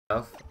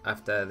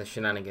after the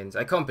shenanigans.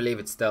 I can't believe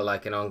it's still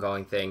like an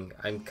ongoing thing.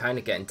 I'm kind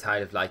of getting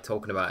tired of like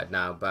talking about it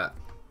now, but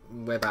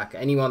we're back.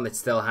 Anyone that's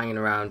still hanging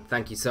around,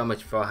 thank you so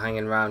much for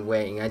hanging around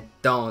waiting. I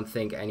don't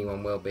think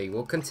anyone will be.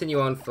 We'll continue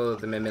on for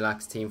the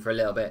MimiLax team for a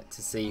little bit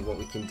to see what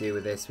we can do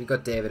with this. We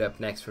got David up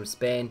next from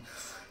Spain.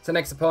 It's the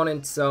next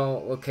opponent,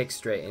 so we'll kick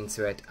straight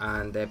into it.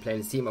 And they're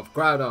playing a team of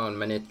Groudon,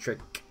 Manectric,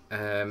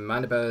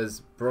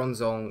 Mandibuzz,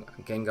 Bronzong,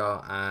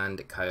 Gengar, and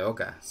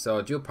Kyogre.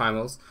 So dual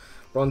primals.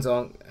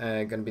 Bronzong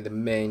going to be the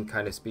main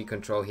kind of speed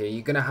control here.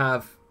 You're going to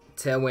have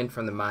Tailwind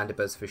from the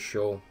Mandibuzz for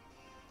sure.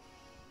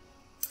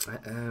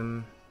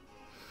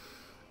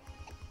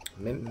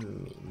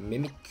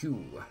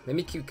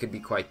 Mimikyu could be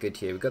quite good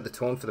here. We've got the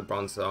Taunt for the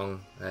Bronzong,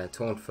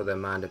 Taunt for the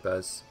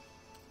Mandibuzz.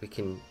 We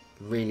can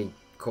really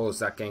cause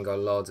that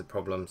Gengar loads of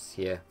problems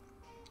here.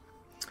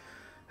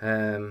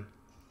 So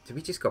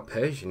we just got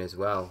Persian as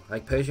well.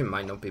 Like, Persian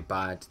might not be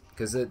bad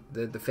because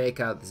the fake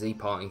out, the Z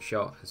parting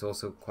shot is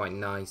also quite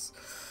nice.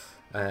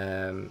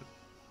 Or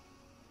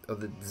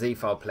the Z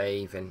file play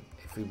even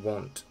if we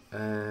want.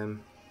 I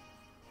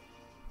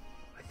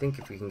think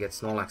if we can get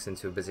Snorlax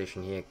into a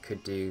position here, it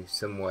could do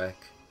some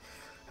work.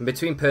 And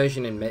between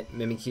Persian and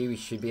Mimikyu, we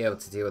should be able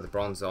to deal with the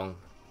Bronzong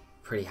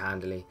pretty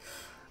handily.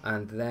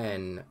 And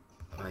then,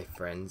 my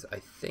friends, I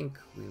think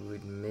we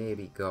would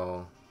maybe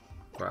go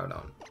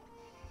Groudon.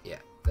 Yeah,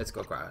 let's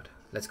go Groudon.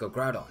 Let's go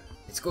Groudon.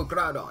 Let's go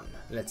Groudon.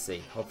 Let's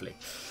see, hopefully.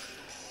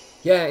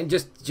 Yeah, and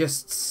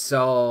just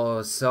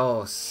so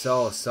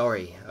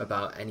sorry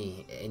about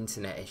any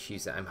internet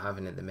issues that I'm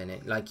having at the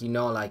minute. Like, you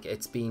know, like,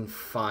 it's been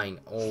fine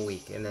all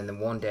week, and then the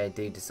one day I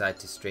do decide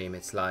to stream,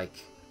 it's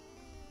like,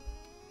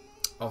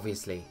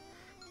 obviously,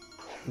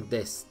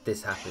 this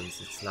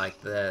happens. It's like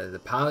the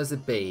powers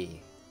that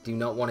be do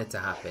not want it to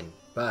happen,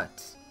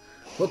 but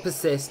we'll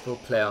persist, we'll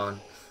play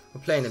on. We're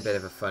playing a bit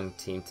of a fun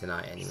team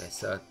tonight anyway,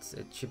 so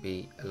it should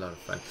be a lot of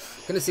fun.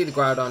 Going to see the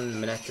Groudon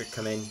and Manectric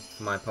come in.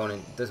 My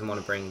opponent doesn't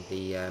want to bring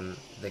the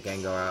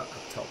Gengar out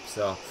up top,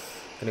 so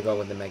going to go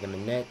with the Mega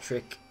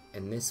Manectric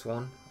in this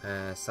one.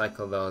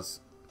 Cycle those.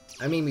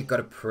 I mean, we've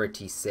got a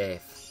pretty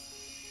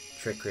safe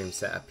Trick Room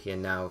set up here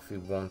now if we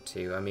want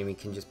to. I mean, we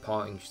can just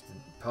parting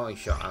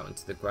shot out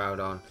into the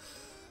Groudon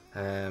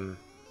and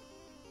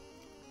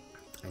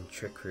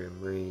Trick Room,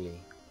 really.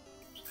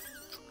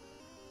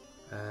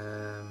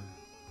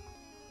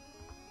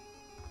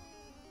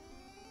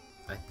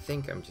 I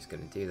think I'm just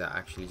going to do that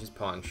actually, just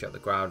parting shot the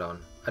Groudon.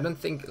 I don't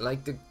think,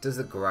 like, does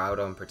the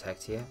Groudon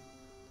protect here?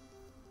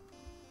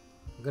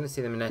 I'm going to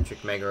see the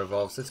Manectric Mega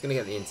Evolve, so it's going to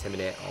get the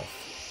Intimidate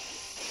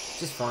off.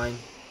 Just fine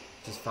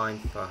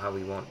for how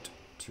we want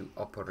to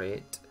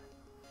operate.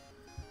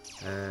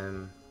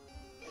 So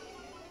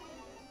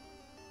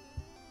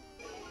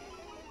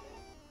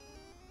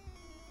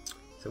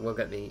we'll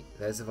get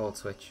there's the Volt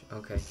Switch.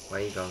 Okay, where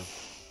are you going?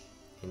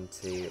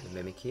 Into the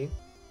Mimikyu.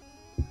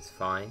 It's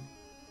fine.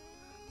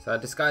 So our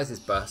disguise is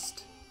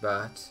bust,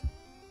 but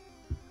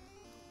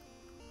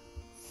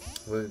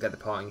we'll get the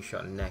parting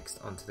shot next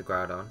onto the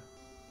Groudon.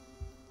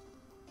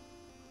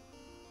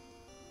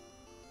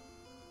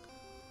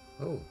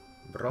 Oh,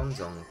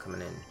 Bronzong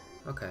coming in.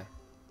 Okay.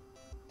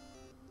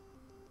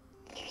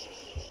 I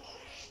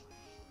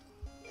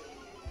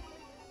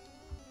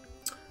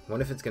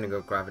wonder if it's going to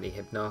go Gravity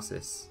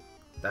Hypnosis.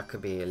 That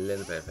could be a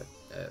little bit of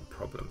a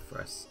problem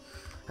for us.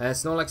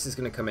 Snorlax is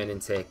going to come in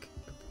and take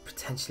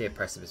potentially a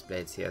Precipice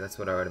Blades here, that's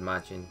what I would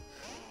imagine.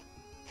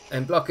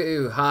 And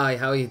Blockoo, hi,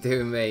 how are you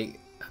doing, mate?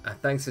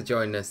 Thanks for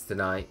joining us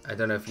tonight. I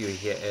don't know if you were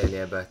here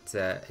earlier, but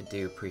I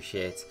do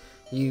appreciate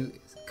you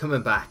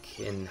coming back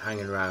and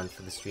hanging around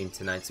for the stream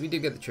tonight. So we do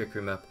get the Trick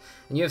Room up.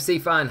 And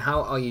UFC fan,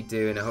 how are you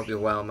doing? I hope you're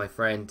well, my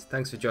friend.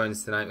 Thanks for joining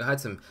us tonight. We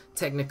had some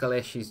technical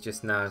issues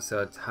just now, so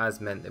it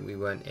has meant that we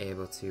weren't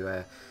able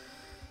to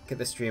get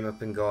the stream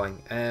up and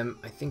going.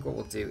 I think what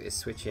we'll do is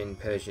switch in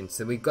Persian.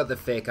 So we've got the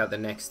fake out the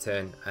next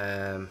turn.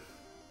 And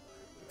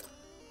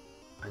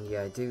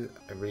yeah, I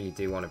really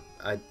do want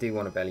a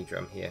belly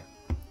drum here,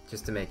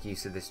 just to make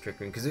use of this Trick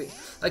Room, because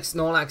like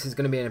Snorlax is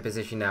going to be in a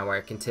position now where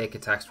it can take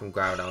attacks from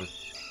Groudon.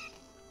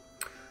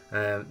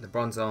 The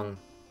Bronzong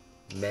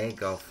may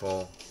go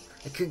for,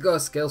 it could go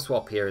skill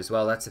swap here as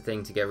well. That's the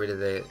thing, to get rid of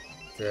the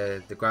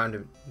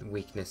ground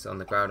weakness on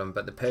the Groudon.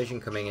 But the Persian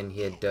coming in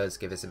here does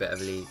give us a bit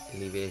of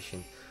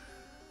alleviation.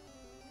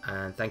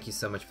 And thank you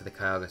so much for the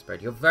Kyogre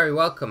spread. You're very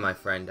welcome, my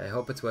friend. I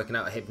hope it's working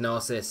out.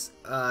 Hypnosis.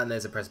 And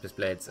there's a Precipice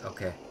Blades.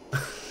 Okay.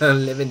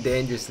 I'm living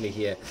dangerously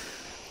here.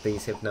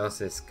 These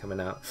Hypnosis coming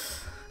out.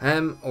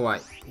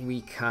 Alright.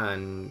 We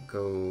can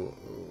go...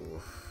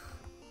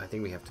 I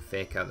think we have to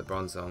fake out the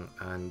Bronzong.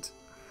 And...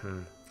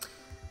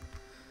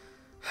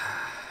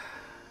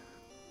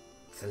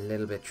 It's a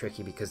little bit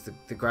tricky because the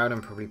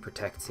Groudon probably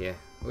protects here.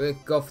 We'll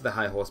go for the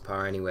high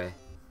horsepower anyway.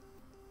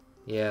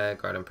 Yeah,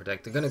 Groudon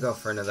Protect. They're going to go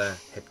for another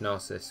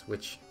Hypnosis,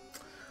 which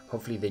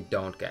hopefully they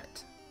don't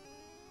get.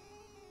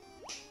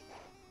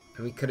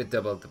 And we could have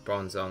doubled the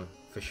Bronzong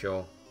for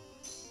sure.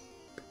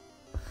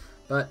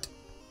 But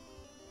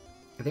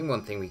I think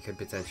one thing we could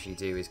potentially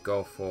do is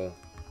go for...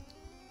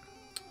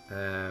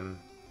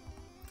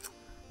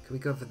 could Do we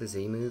go for the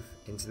Z move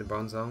into the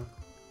Bronzong?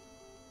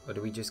 Or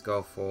do we just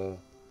go for...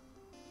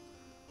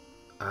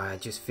 I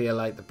just feel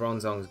like the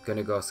Bronzong's going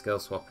to go skill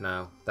swap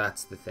now.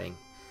 That's the thing.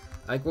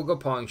 Like, we'll go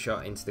Parting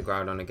Shot into the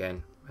Groudon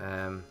again.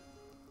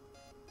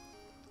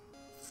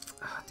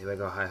 Do I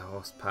go High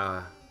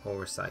Horsepower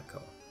or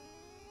Recycle?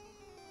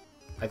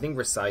 I think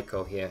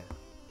Recycle here.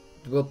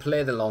 We'll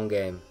play the long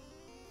game.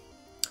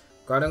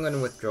 Groudon going to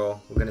withdraw.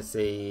 We're going to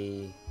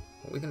see...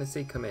 What are we going to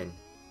see come in?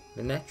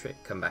 Manectric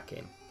come back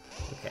in.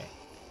 Okay.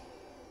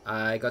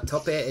 I got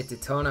top 8 at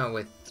Daytona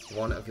with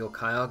one of your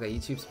Kyogre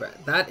YouTube spread.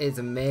 That is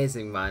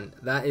amazing, man.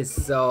 That is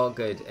so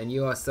good. And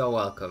you are so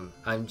welcome.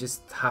 I'm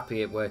just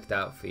happy it worked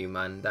out for you,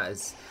 man. That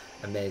is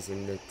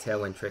amazing. The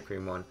Tailwind Trick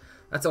Room one.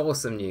 That's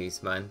awesome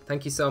news, man.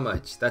 Thank you so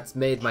much. That's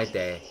made my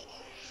day.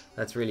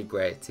 That's really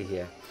great to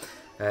hear.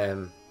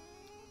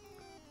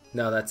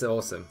 No, that's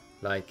awesome.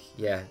 Like,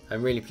 yeah,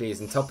 I'm really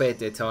pleased. And top 8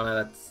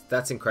 Daytona,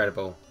 that's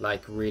incredible.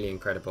 Like, really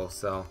incredible.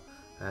 So,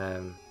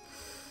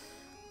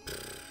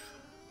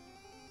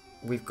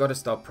 we've got to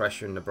stop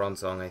pressuring the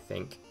Bronzong, I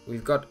think.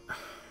 We've got...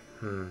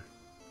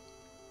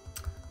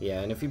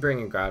 Yeah, and if we bring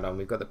in Groudon,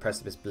 we've got the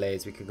Precipice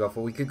Blaze we could go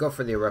for. We could go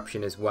for the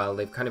Eruption as well.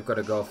 They've kind of got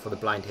to go for the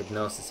Blind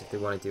Hypnosis if they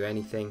want to do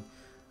anything.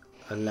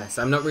 Unless...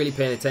 I'm not really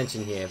paying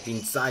attention here. I've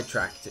been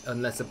sidetracked.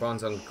 Unless the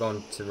Bronzong's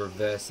gone to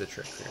reverse the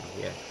Trick Room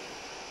here.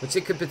 Which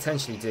it could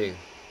potentially do.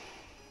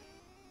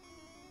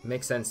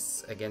 Makes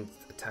sense against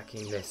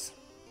attacking this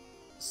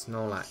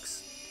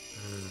Snorlax.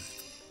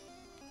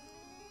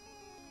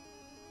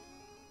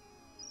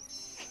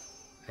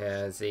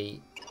 The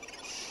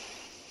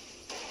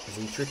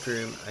Trick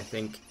Room, I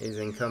think, is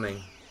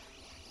incoming.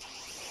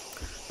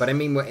 But I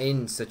mean, we're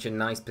in such a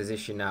nice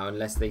position now,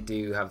 unless they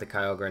do have the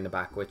Kyogre in the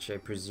back, which I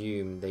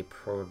presume they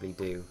probably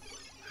do.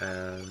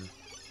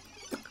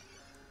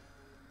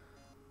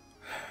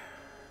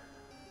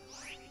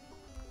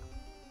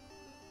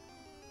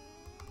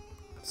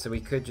 So we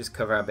could just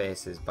cover our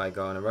bases by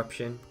going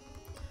Eruption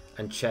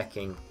and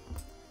checking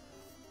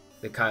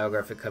the Kyogre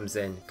if it comes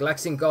in.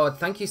 Galaxian God,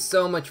 thank you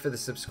so much for the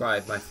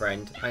subscribe, my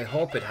friend. I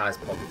hope it has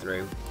popped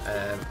through.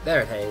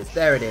 There it is.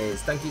 There it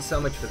is. Thank you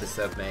so much for the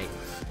sub, mate.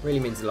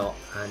 Really means a lot.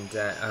 And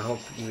I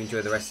hope you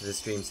enjoy the rest of the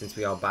stream since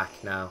we are back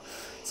now.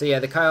 So yeah,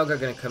 the Kyogre are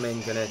going to come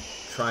in, going to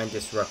try and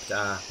disrupt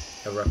our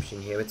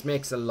Eruption here, which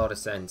makes a lot of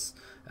sense.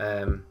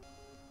 But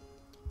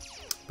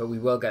we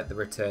will get the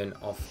return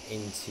off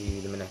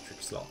into the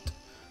Manectric slot.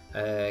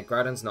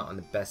 Groudon's not in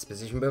the best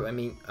position, but I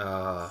mean,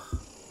 oh,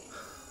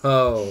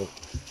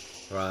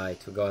 right,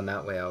 we're going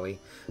that way, are we?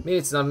 I mean,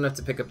 it's not enough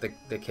to pick up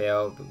the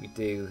KO, but we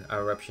do.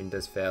 Our Eruption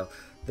does fail.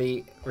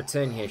 The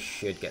return here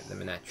should get the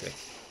Manectric.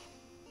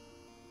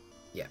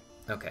 Yeah,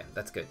 okay,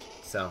 that's good.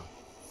 So,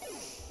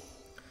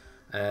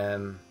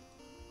 man,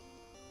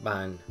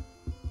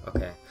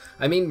 okay.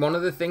 I mean, one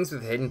of the things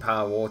with Hidden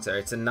Power Water,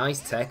 it's a nice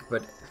tech,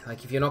 but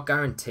like if you're not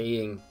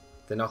guaranteeing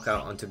the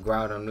knockout onto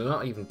Groudon, we're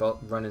not even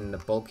running the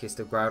bulkiest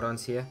of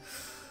Groudons here.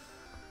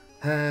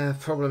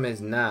 Problem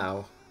is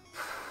now,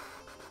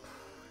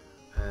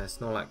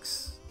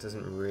 Snorlax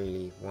doesn't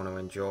really want to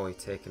enjoy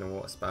taking a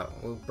water spout.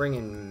 We'll bring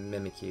in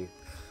Mimikyu,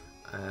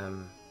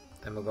 and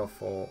we'll go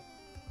for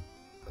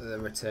the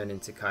return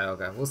into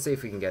Kyogre. We'll see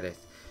if we can get it.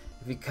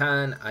 If you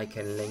can, I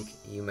can link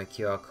you my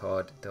QR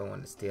code. Don't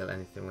want to steal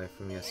anything away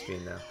from your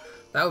stream though.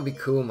 That would be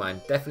cool,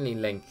 man. Definitely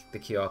link the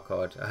QR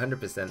code.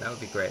 100%. That would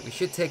be great. We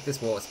should take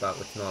this water spout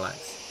with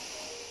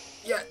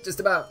Snorlax. Yeah, just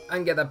about.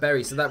 And get that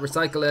berry. So that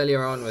recycle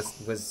earlier on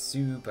was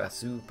super,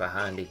 super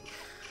handy.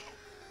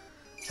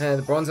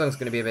 The Bronzong's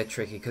going to be a bit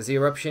tricky because the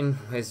Eruption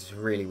is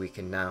really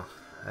weakened now.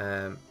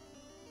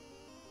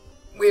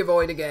 We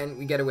avoid again.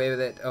 We get away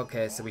with it.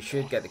 Okay, so we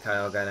should get the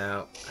Kyogre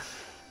now.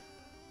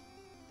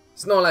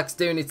 Snorlax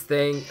doing its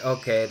thing.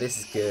 Okay, this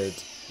is good.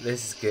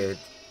 This is good.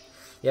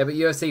 Yeah, but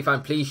UFC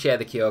fan, please share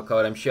the QR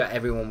code. I'm sure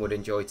everyone would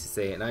enjoy to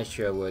see it, and I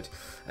sure would.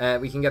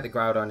 We can get the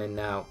Groudon in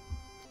now.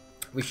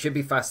 We should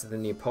be faster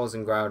than the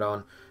opposing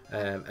Groudon,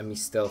 and we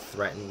still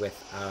threaten with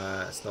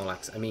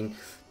Snorlax. I mean,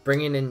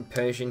 bringing in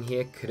Persian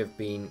here could have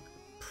been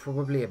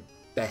probably a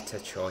better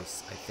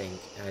choice, I think,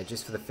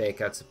 just for the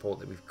fake out support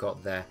that we've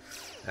got there.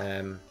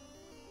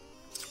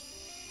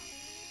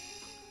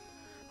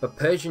 But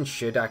Persian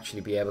should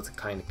actually be able to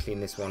kind of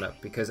clean this one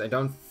up, because I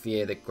don't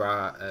fear that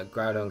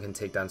Groudon can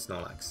take down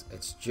Snorlax.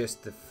 It's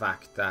just the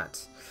fact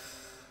that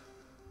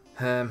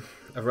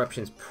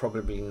Eruption's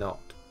probably not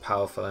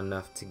powerful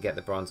enough to get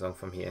the Bronzong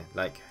from here.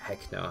 Like,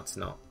 heck no, it's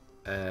not.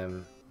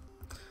 So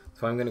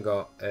I'm going to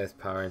go Earth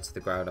Power into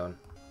the Groudon.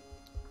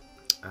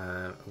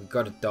 We've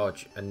got to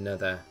dodge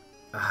another...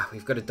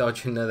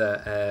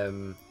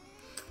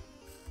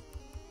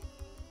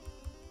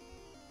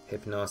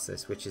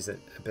 Hypnosis, which is a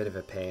bit of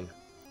a pain.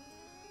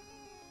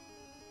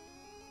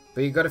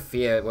 But you've got to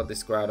fear what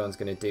this Groudon's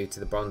going to do to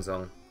the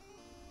Bronzong.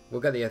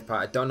 We'll get the Earth Power.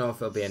 I don't know if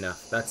it'll be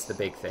enough. That's the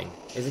big thing.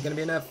 Is it going to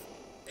be enough?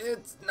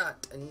 It's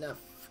not enough.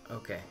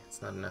 Okay,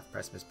 it's not enough.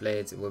 Precipice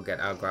Blades. It will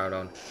get our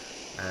Groudon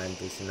and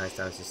do some nice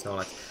damage to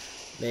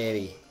Snorlax.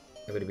 Maybe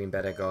it would have been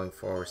better going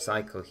for a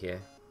Recycle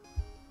here.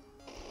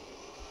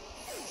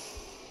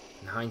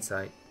 In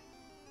hindsight.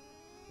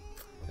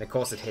 And of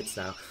course it hits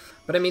now.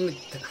 But I mean,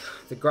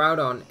 the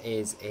Groudon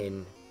is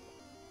in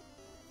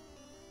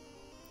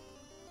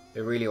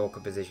a really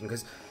awkward position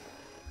because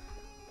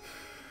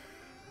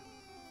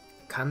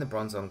can the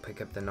Bronzong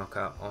pick up the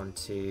knockout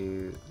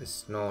onto the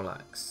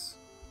Snorlax?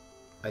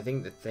 I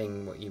think the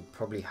thing what you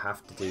probably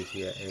have to do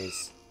here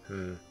is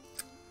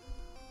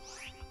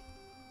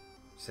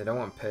so I don't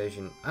want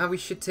Persian. We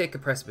should take a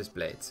Precipice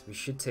Blades. We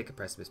should take a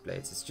Precipice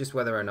Blades. It's just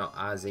whether or not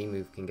our Z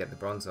move can get the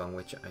Bronzong,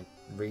 which I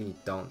really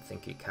don't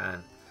think it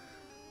can.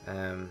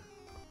 And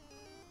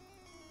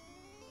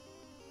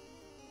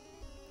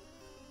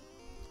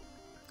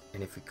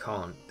if we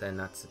can't, then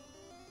that's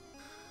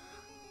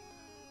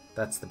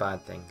the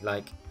bad thing.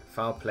 Like,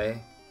 foul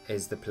play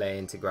is the play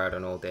into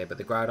Groudon all day, but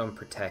the Groudon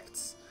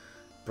protects.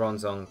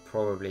 Bronzong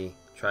probably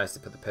tries to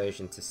put the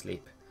Persian to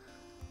sleep.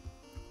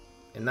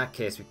 In that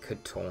case, we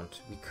could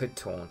taunt. We could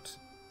taunt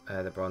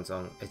the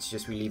Bronzong. It's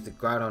just we leave the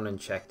Groudon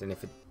unchecked, and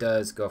if it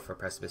does go for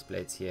Precipice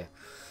Blades here,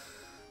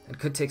 it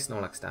could take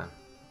Snorlax down.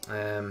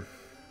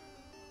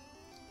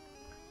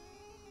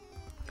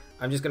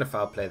 I'm just going to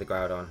foul play the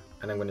Groudon,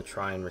 and I'm going to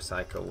try and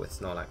recycle with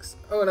Snorlax.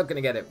 Oh, we're not going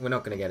to get it. We're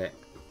not going to get it.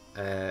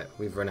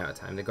 We've run out of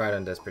time. The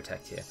Groudon does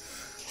protect here.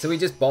 So we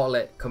just bottle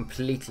it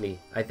completely.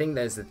 I think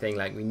there's the thing,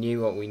 like, we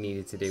knew what we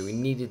needed to do. We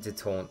needed to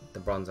taunt the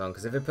Bronzong,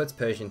 because if it puts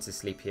Persian to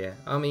sleep here,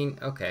 I mean,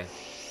 okay.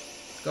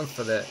 Gone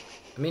for the...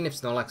 I mean, if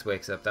Snorlax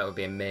wakes up, that would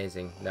be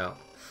amazing. No.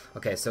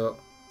 Okay, so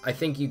I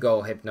think you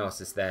go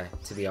Hypnosis there,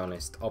 to be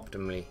honest,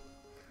 optimally.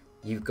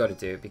 You've got to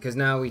do it, because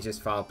now we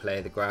just foul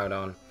play the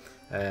Groudon.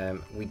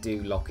 We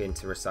do lock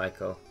into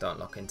Recycle, don't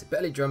lock into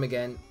Belly Drum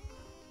again.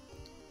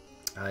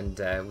 And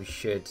we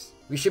should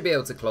be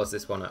able to close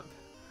this one up.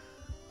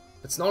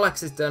 But Snorlax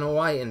has done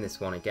alright in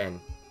this one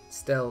again.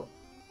 Still,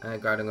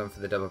 Groudon going for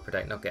the double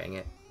protect, not getting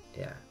it.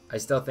 Yeah, I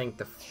still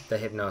think the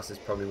Hypnosis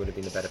probably would have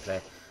been the better play.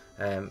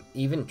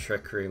 Even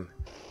Trick Room,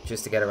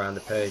 just to get around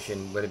the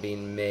Persian, would have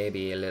been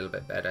maybe a little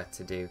bit better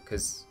to do.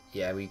 Because,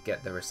 yeah, we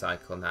get the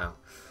Recycle now.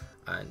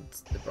 And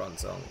the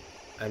Bronzong.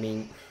 I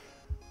mean,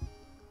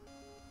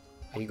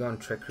 are you going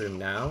Trick Room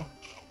now?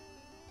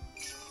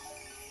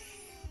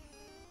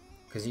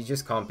 Because you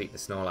just can't beat the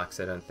Snorlax,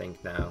 I don't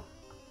think, now.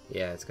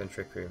 Yeah, it's going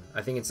Trick Room.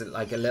 I think it's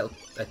like a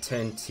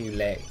turn too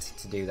late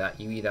to do that.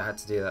 You either had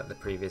to do that the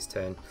previous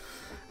turn,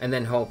 and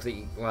then hope that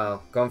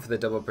well, going for the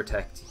double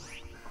protect.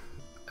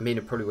 I mean,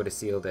 it probably would have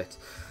sealed it.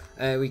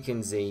 We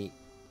can Z.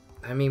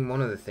 I mean,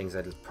 one of the things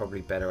I'd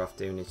probably better off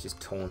doing is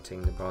just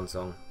taunting the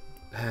Bronzong.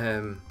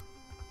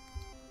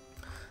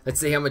 Let's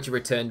see how much a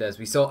return does.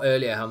 We saw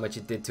earlier how much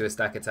it did to a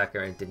stack attacker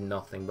and it did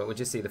nothing, but we'll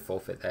just see the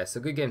forfeit there. So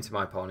good game to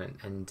my opponent,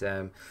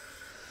 and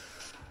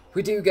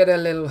we do get a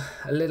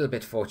little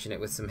bit fortunate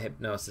with some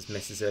Hypnosis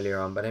misses earlier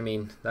on, but I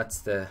mean, I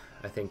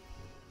think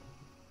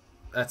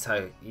that's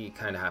how you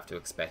kind of have to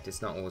expect.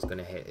 It's not always going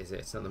to hit, is it?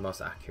 It's not the most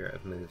accurate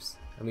of moves.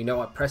 And we know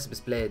what Precipice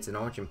Blades and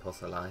Origin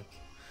Pulse are like.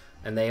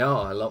 And they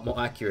are a lot more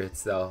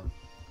accurate, though.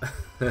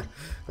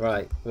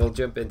 Right, we'll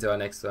jump into our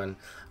next one.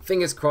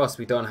 Fingers crossed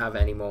we don't have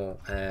any more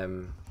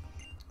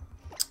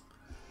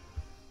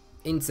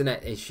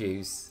internet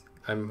issues.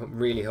 I'm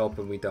really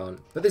hoping we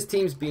don't. But this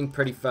team's been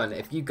pretty fun.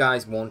 If you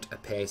guys want a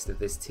paste of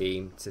this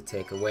team to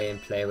take away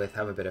and play with,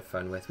 have a bit of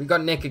fun with. We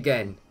got Nick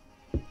again.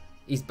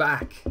 He's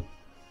back.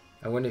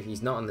 I wonder if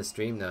he's not on the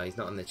stream now. He's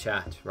not in the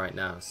chat right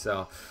now.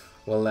 So,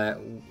 well,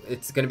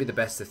 it's going to be the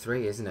best of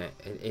 3, isn't it?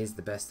 It is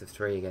the best of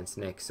 3 against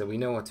Nick. So we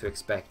know what to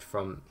expect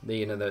from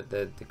the,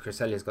 the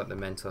Cresselia's got the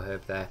Mental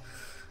Herb there.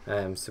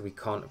 So we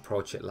can't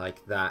approach it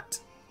like that.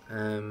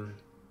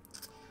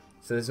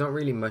 So there's not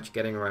really much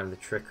getting around the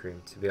Trick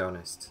Room, to be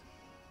honest.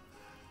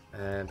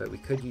 But we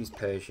could use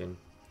Persian.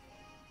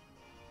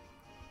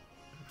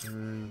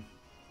 And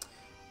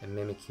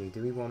Mimikyu.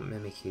 Do we want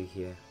Mimikyu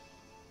here?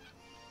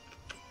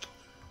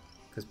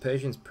 Because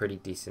Persian's pretty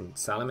decent.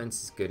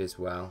 Salamence is good as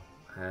well.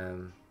 I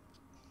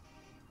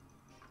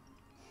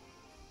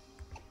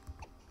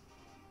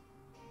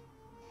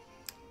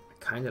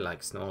kind of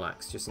like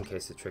Snorlax, just in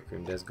case the Trick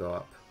Room does go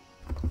up.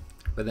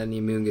 But then the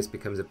Amoonguss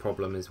becomes a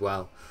problem as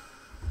well.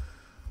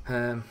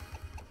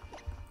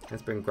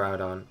 Let's bring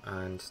Groudon,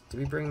 and do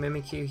we bring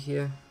Mimikyu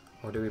here?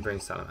 Or do we bring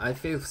Salamence? I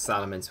feel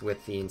Salamence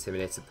with the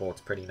Intimidate support's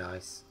pretty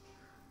nice.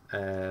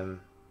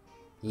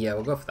 Yeah,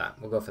 we'll go for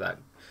that. We'll go for that.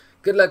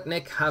 Good luck,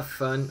 Nick. Have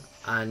fun.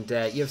 And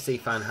UFC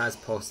Fan has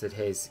posted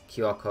his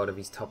QR code of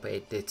his top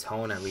 8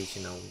 Daytona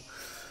regional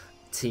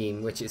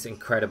team, which is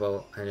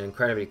incredible and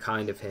incredibly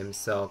kind of him.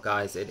 So,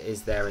 guys, it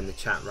is there in the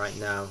chat right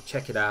now.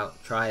 Check it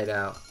out. Try it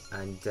out.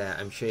 And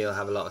I'm sure you'll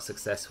have a lot of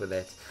success with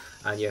it.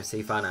 And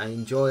UFC Fan, I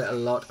enjoy a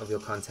lot of your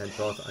content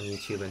both on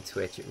YouTube and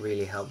Twitch. It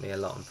really helped me a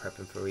lot in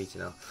prepping for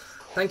regional.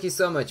 Thank you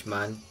so much,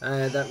 man.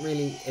 That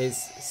really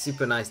is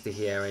super nice to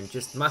hear, and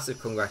just massive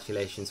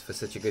congratulations for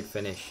such a good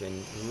finish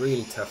and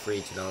really tough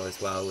regional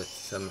as well, with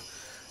some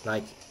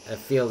like a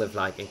field of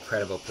like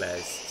incredible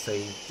players. So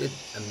you did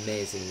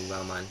amazingly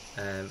well, man.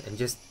 And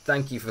just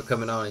thank you for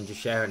coming on and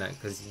just sharing that,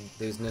 because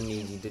there's no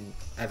need, you didn't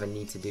ever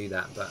need to do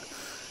that, but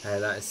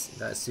that is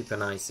super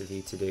nice of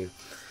you to do.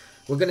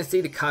 We're going to see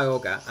the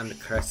Kyogre and the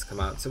Crest come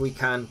out, so we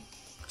can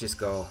just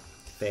go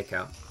Fake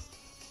Out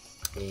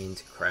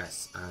into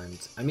Cress. And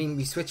I mean,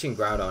 we switching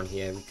Groudon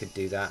here, we could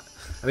do that.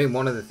 I mean,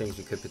 one of the things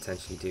we could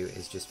potentially do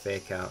is just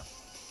Fake Out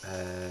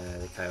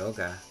the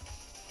Kyogre,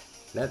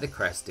 let the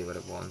Crest do what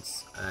it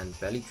wants, and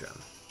Belly Drum.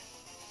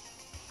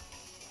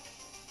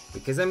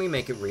 Because then we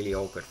make it really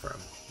awkward for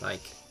him.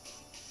 Like,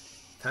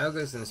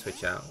 Kyogre's going to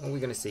switch out. What are we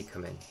going to see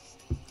come in?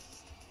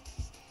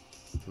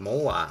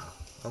 Wow.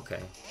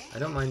 Okay. I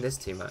don't mind this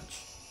too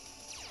much.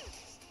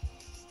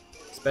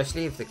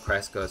 Especially if the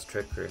Crest goes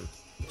Trick Room.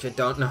 Which I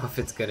don't know if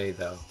it's going to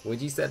though.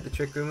 Would you set the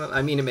Trick Room up?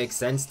 I mean, it makes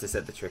sense to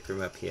set the Trick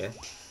Room up here.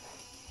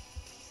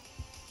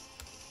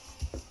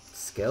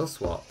 Skill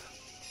Swap.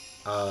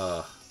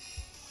 Oh.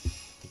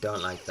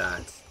 Don't like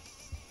that.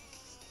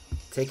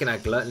 Taking our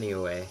Gluttony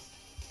away.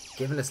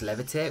 Giving us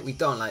Levitate? We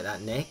don't like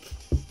that, Nick.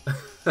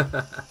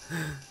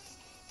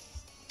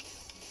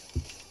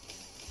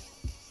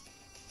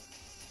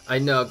 I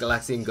know,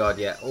 Galaxian God,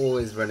 yeah,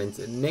 always run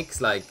into Nick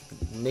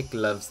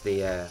loves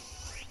the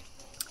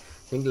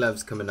Nick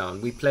loves coming on.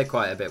 We play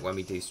quite a bit when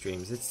we do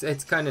streams.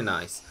 It's kind of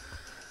nice.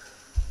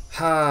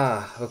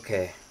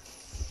 Okay.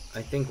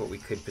 I think what we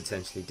could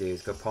potentially do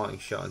is go Parting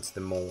Shot into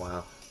the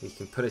Mawile. We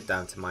can put it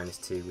down to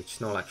 -2, which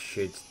Snorlax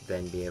should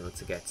then be able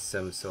to get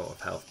some sort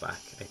of health back,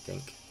 I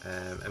think.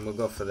 And we'll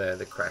go for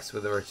the Crest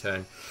with a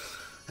return.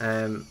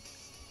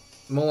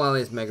 Mawile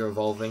is Mega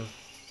Evolving.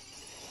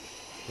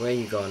 Where are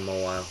you going,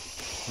 Mawile?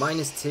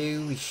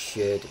 -2, we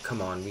should.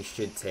 Come on, we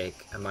should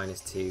take a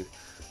 -2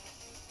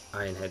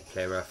 Iron Head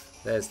Play Rough.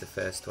 There's the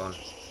first one.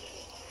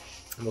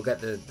 And we'll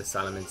get the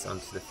Salamence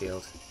onto the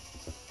field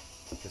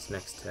this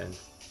next turn.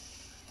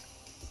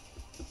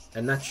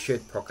 And that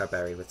should proc our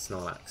Berry with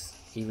Snorlax,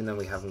 even though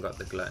we haven't got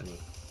the Gluttony.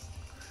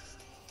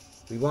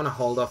 We want to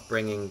hold off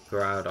bringing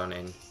Groudon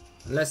in.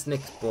 Unless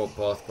Nick's brought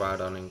both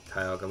Groudon and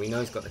Kyogre. We know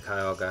he's got the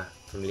Kyogre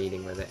from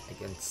leading with it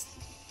against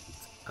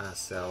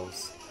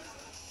ourselves.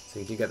 So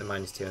we do get the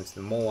 -2 into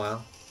the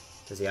Mawile.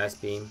 There's the Ice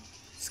Beam.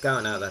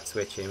 Scouting out that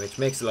switch in, which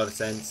makes a lot of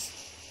sense.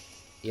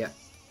 Yeah,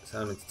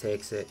 Salamence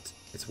takes it.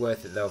 It's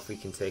worth it though if we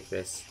can take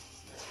this.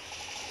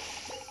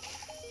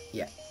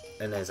 Yeah,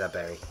 and there's our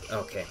Berry.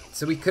 Okay,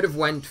 so we could have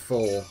went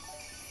for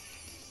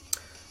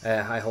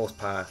high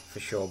horsepower for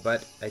sure,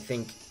 but I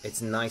think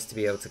it's nice to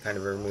be able to kind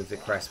of remove the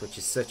Crest, which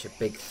is such a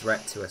big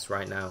threat to us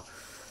right now.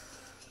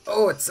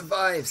 Oh, it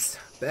survives!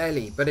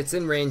 Barely, but it's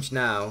in range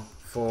now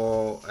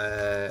for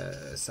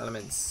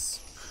Salamence.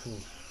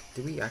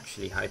 Do we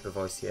actually Hyper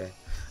Voice here?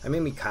 I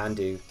mean, we can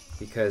do,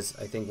 because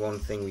I think one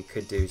thing we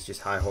could do is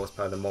just high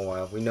horsepower the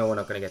Mawile. We know we're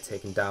not going to get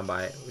taken down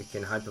by it. We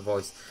can Hyper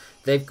Voice.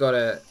 They've got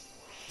to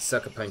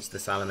Sucker Punch the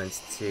Salamence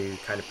to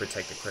kind of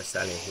protect the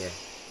Cresselia here.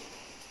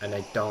 And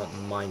I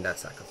don't mind that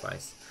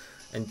sacrifice.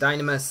 And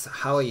Dynamus,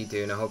 how are you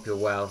doing? I hope you're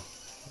well.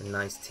 A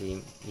nice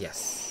team.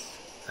 Yes.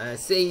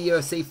 See, you're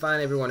a C fan.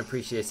 Everyone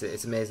appreciates it.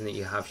 It's amazing that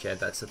you have shared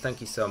that. So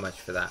thank you so much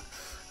for that.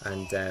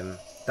 And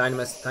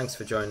Dynamus, thanks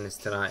for joining us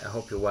tonight. I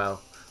hope you're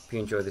well. Hope you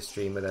enjoy the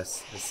stream with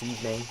us this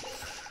evening.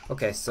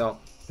 Okay, so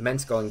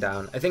Ment's going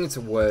down. I think it's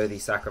a worthy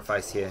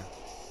sacrifice here.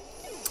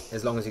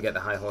 As long as you get the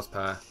high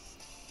horsepower.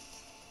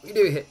 We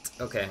do hit.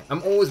 Okay,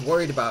 I'm always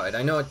worried about it.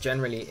 I know it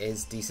generally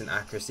is decent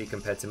accuracy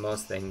compared to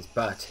most things,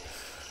 but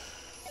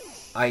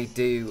I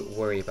do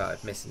worry about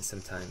it missing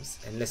sometimes.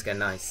 And let's get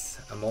nice.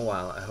 A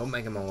Mawile. I hope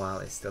Mega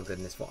Mawile is still good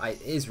in this format.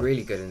 It is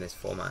really good in this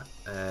format.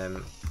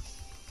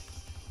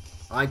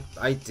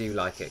 I do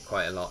like it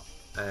quite a lot.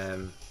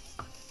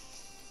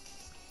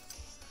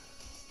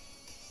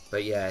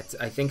 But yeah,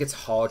 I think it's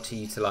hard to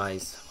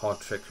utilize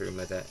Hard Trick Room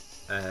with it.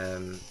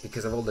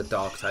 Because of all the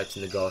dark types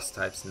and the ghost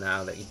types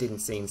now that you didn't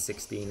see in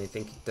 16, I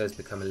think it does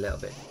become a little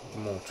bit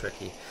more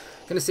tricky.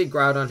 Gonna see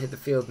Groudon hit the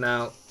field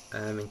now,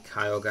 and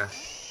Kyogre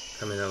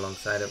coming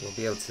alongside it. We'll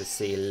be able to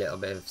see a little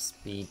bit of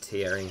speed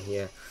tiering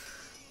here,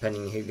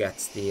 depending who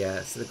gets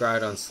the. So the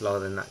Groudon's slower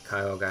than that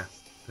Kyogre.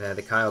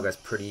 The Kyogre's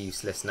pretty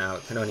useless now.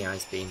 It can only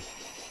Ice Beam.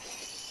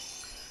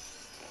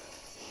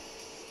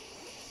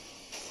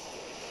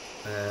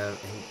 And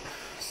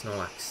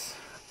Snorlax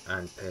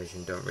and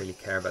Persian don't really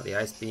care about the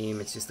Ice Beam.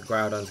 It's just the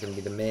Groudon's going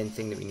to be the main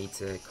thing that we need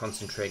to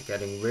concentrate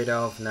getting rid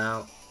of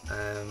now.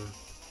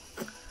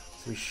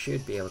 So we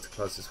should be able to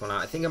close this one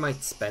out. I think I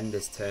might spend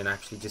this turn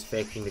actually just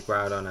faking the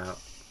Groudon out.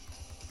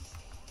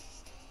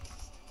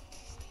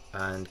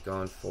 And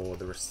going for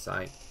the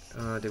Recycle.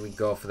 Oh, do we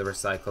go for the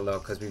Recycle though?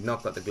 Because we've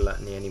not got the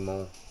Gluttony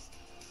anymore.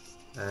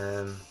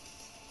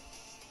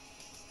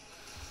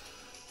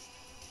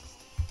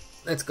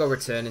 Let's go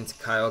return into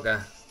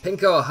Kyogre.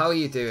 Pinko, how are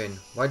you doing?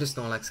 Why does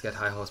Snorlax get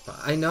high horsepower?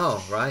 I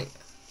know, right?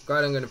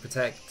 Groudon going to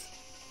protect.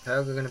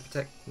 Kyogre going to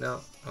protect?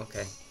 No?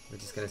 Okay. We're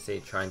just going to see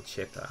it try and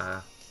chip at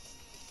our...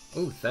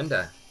 Ooh,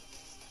 Thunder.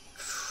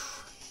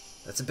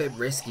 That's a bit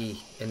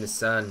risky in the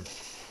sun.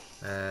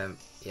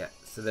 Yeah,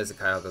 so there's a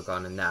Kyogre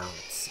gone, and now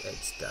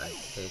it's done.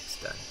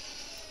 It's done.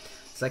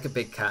 It's like a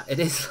big cat. It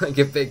is like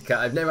a big cat.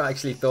 I've never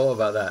actually thought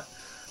about that.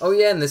 Oh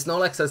yeah, and the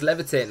Snorlax has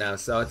Levitate now,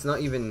 so it's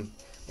not even...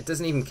 It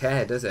doesn't even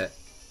care, does it?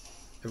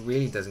 It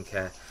really doesn't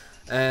care.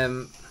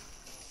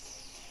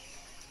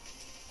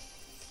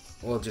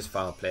 We'll just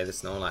foul play the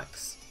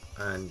Snorlax.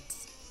 and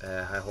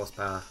high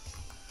horsepower.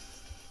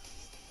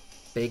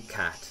 Big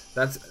Cat.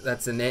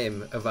 That's the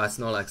name of our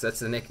Snorlax. That's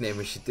the nickname.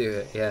 We should do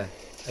it. Yeah,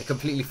 I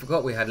completely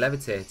forgot we had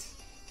Levitate.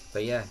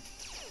 But yeah,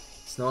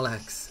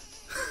 Snorlax.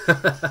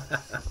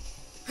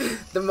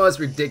 The most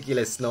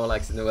ridiculous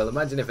Snorlax in the world.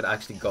 Imagine if it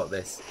actually got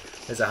this.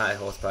 There's a high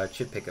horsepower. It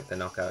should pick up the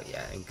knockout.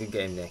 Yeah, and good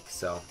game, Nick.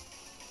 So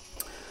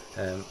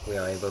we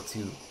are able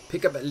to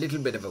pick up a little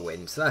bit of a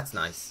win. So that's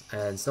nice.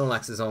 And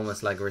Snorlax is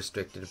almost like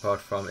restricted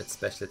apart from its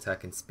special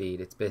attack and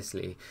speed. It's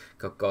basically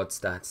got God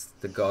stats.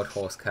 The God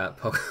Horse Cat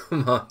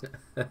Pokemon.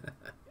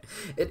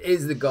 It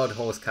is the God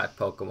Horse Cat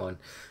Pokemon.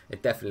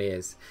 It definitely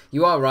is.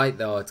 You are right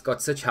though, it's got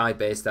such high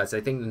base stats.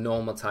 I think the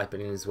normal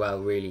typing as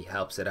well really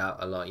helps it out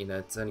a lot. You know,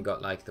 it's only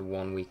got like the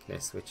one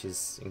weakness, which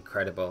is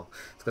incredible.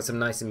 It's got some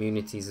nice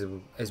immunities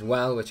as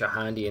well, which are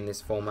handy in this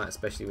format,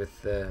 especially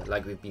with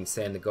like we've been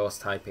saying, the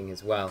ghost typing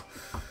as well.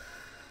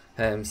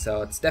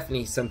 So it's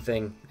definitely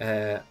something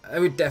I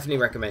would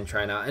definitely recommend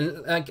trying out.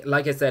 And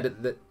like I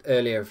said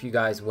earlier, if you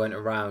guys weren't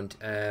around,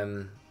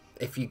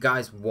 if you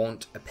guys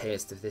want a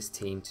paste of this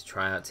team to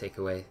try out,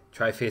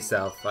 try for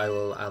yourself.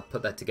 I'll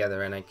put that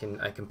together and I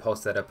can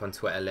post that up on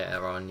Twitter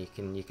later on. You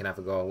can have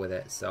a go with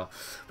it. So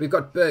we've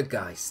got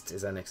Birdgeist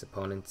as our next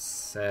opponent.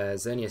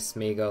 Xerneas,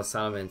 Smeagol,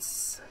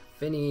 Salamence,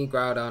 Figy,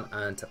 Groudon,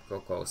 and Tapu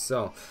Koko.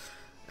 So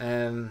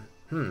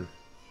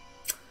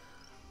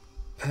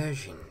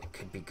Persian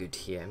could be good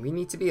here. We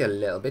need to be a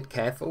little bit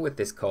careful with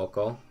this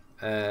Koko.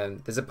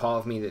 There's a part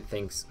of me that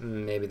thinks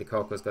maybe the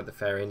Koko's got the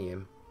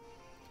Ferinium.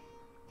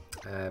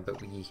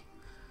 But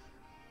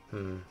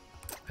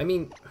I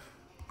mean,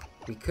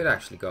 we could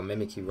actually go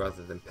Mimikyu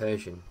rather than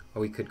Persian,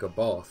 or we could go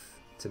both,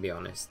 to be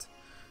honest.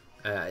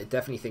 I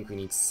definitely think we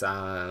need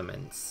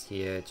Salamence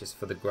here, just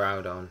for the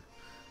Groudon.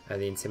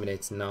 The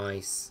Intimidate's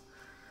nice.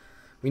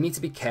 We need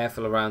to be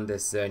careful around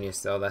this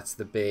Xerneas though, that's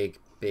the big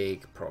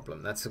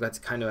problem. That's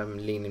kind of, I'm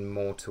leaning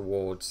more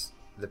towards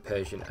the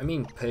Persian. I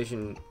mean,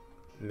 Persian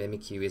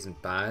Mimikyu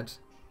isn't bad.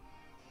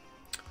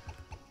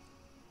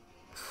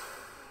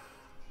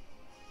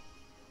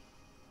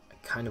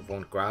 Kind of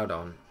want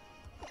Groudon.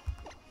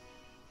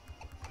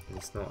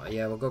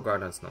 Yeah, we'll go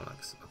Groudon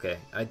Snorlax. Okay,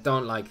 I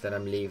don't like that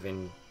I'm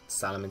leaving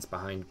Salamence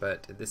behind,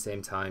 but at the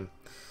same time,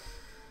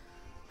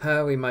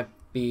 we might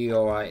be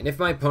alright. And if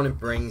my opponent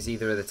brings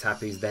either of the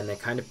Tapus, then they're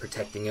kind of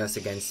protecting us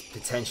against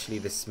potentially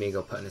the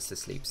Smeagol putting us to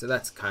sleep. So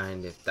that's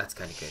kind of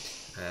good.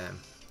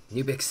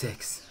 New Big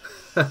Six.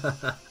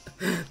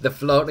 The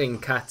floating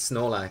cat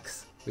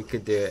Snorlax. We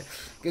could do it.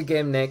 Good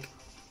game, Nick.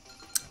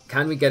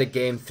 Can we get a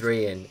game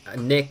 3 in?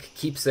 Nick,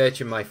 keep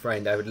searching, my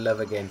friend. I would love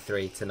a game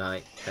 3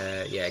 tonight.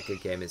 Yeah,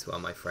 good game as well,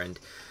 my friend.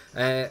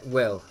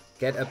 Will,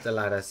 get up the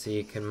ladder so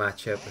you can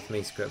match up with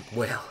me, Scrub.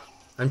 Will,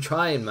 I'm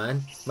trying,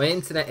 man. My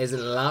internet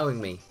isn't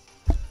allowing me.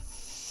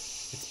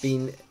 It's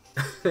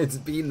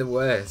been the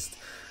worst.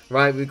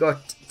 Right, we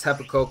got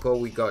Tapu Koko,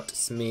 we got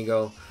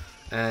Smeagol.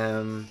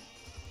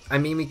 I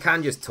mean, we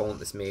can just taunt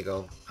the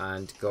Smeagol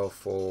and go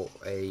for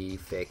a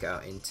fake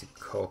out into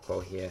Koko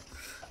here.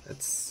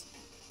 That's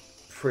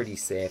pretty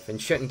safe,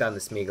 and shutting down the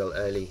Smeagol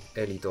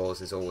early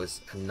doors is always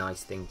a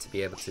nice thing to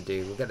be able to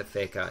do. We'll get the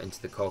fake out into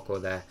the Koko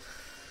there.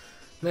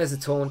 And there's a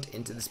taunt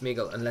into the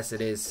Smeagol, unless it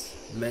is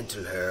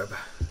Mental Herb.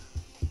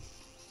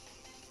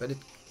 But it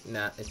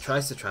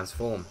tries to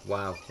transform.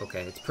 Wow,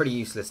 okay, it's pretty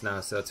useless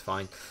now, so it's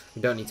fine.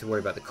 We don't need to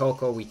worry about the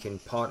Koko. We can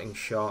parting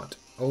shot,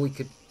 or we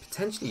could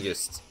potentially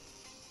just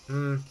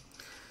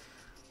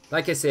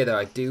like I say though,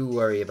 I do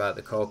worry about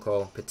the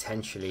Koko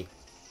potentially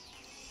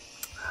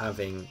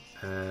having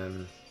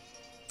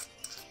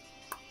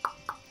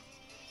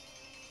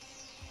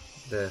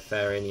the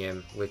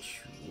Ferinium,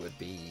 which would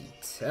be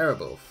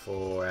terrible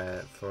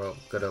for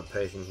good old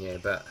Persian here.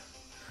 But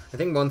I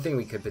think one thing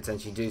we could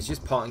potentially do is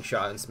just parting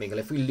shot on Smeagol.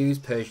 If we lose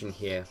Persian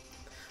here,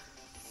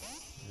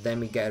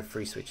 then we get a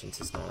free switch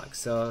into Snorlax.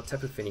 So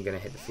Tapu Fini going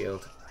to hit the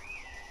field.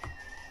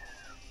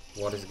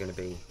 What is it going to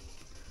be?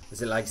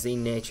 Is it like Z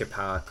Nature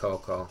Power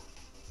Koko?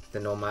 The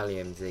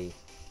Normalium Z?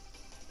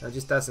 No,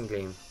 just Dazzling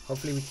Gleam.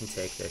 Hopefully we can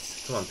take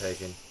this. Come on,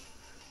 Persian.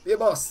 Be a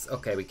boss!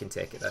 Okay, we can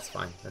take it. That's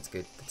fine. That's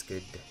good. That's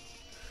good.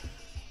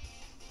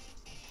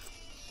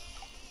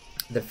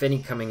 The Finny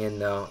coming in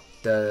though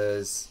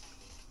does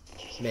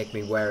make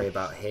me wary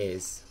about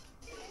his,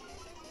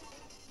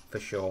 for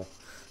sure.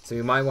 So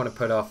we might want to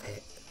put off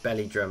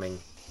belly drumming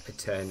a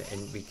turn,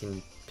 and we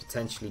can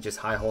potentially just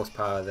high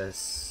horsepower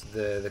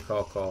the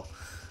Koko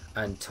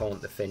and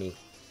taunt the Finny.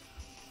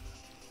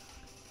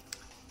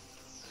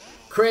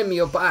 Krim,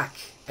 you're back.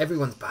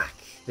 Everyone's back.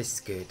 This is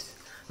good.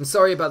 I'm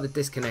sorry about the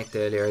disconnect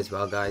earlier as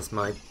well, guys.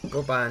 My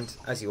broadband,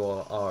 as you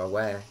all are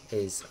aware,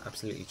 is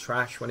absolutely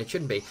trash when it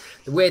shouldn't be.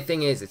 The weird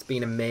thing is, it's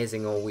been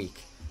amazing all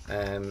week.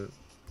 And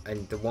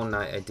the one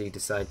night I do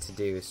decide to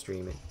do a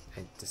stream,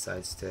 it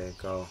decides to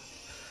go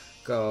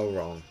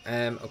wrong.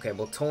 Okay,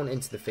 we'll taunt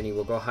into the Finny.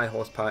 We'll go high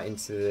horsepower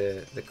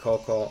into the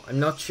Koko. I'm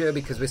not sure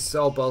because we're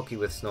so bulky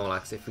with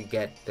Snorlax if we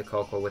get the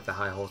Koko with the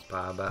high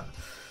horsepower, but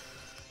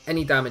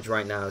any damage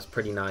right now is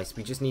pretty nice.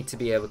 We just need to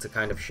be able to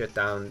kind of shut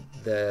down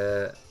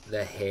the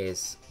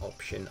haze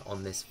option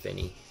on this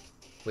Finny.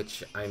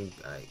 which I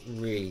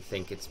really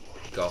think it's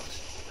got.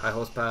 High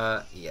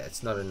horsepower, yeah,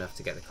 it's not enough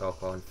to get the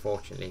Coco,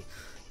 unfortunately.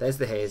 There's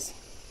the haze,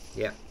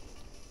 yeah.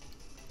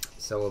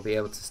 So we'll be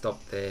able to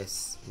stop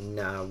this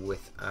now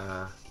with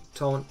our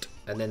Taunt,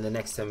 and then the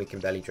next turn we can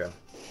belly drum.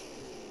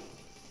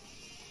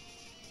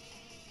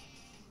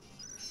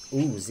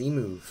 Ooh, Z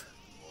move.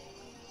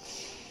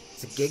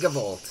 It's a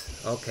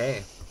Gigavolt.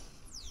 Okay.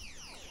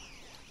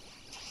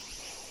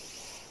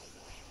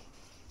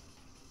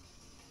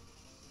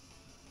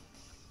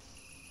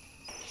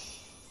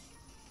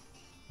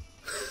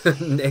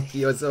 Nick,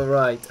 you're so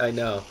right. I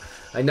know.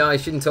 I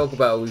shouldn't talk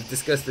about it. We've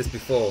discussed this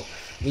before.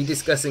 Me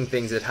discussing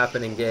things that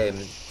happen in game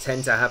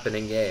tend to happen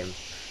in game.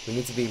 We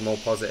need to be more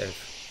positive.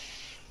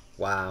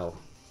 Wow.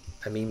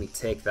 I mean, we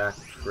take that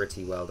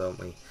pretty well, don't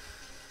we?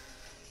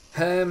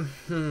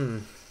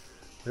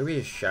 Maybe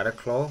a Shadow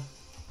Claw?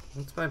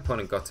 What's my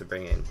opponent got to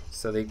bring in?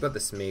 So they've got the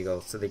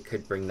Smeagol, so they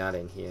could bring that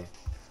in here.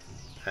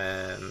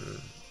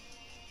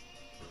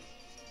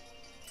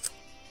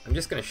 I'm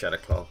just going to Shadow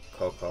Claw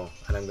Coco,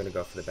 and I'm going to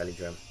go for the belly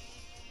drum.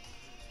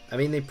 I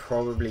mean, they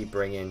probably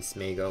bring in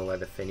Smeagol where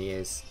the Finny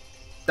is.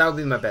 That would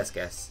be my best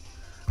guess.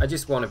 I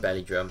just want a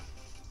belly drum.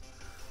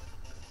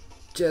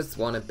 Just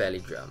want a belly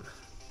drum.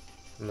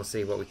 And we'll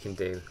see what we can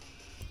do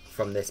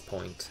from this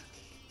point.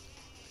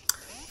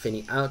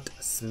 Finny out,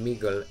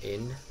 Smeagol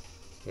in.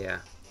 Yeah.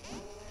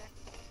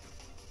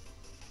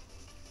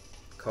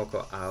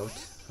 Coco out.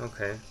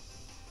 Okay.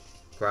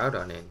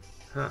 Groudon in.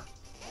 Huh.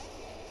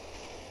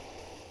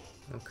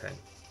 Okay.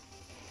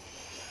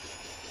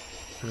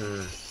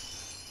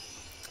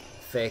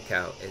 Fake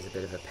out is a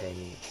bit of a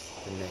pain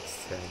the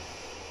next turn.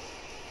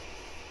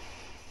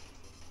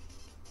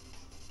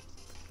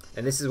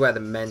 And this is where the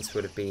Mence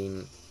would have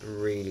been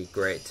really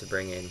great to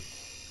bring in.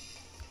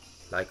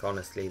 Like,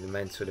 honestly, the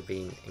Mence would have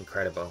been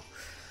incredible.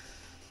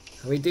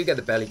 We do get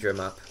the belly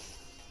drum up.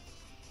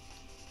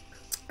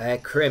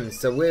 Crim,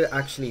 so we're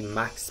actually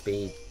max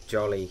speed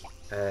Jolly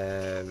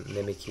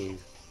Mimikyu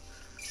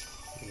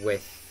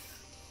with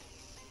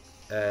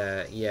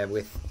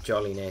with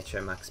Jolly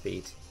Nature max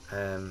speed.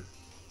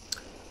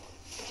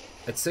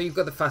 So you've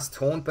got the fast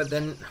Taunt, but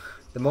then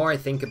the more I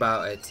think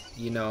about it,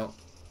 you know,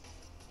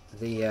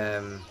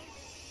 the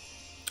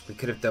we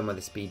could have done with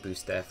a speed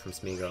boost there from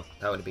Smeagol.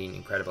 That would have been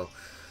incredible.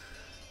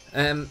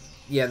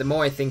 Yeah, the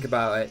more I think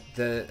about it,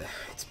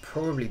 it's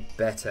probably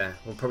better.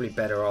 We're probably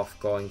better off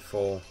going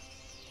for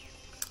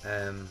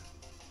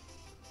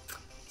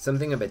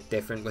something a bit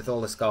different with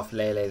all the Scarf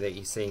Lele that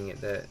you're seeing in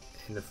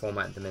the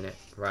format at the minute.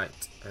 Right.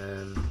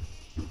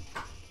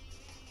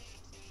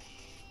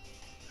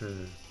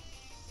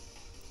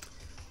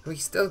 We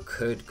still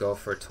could go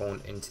for a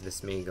Taunt into the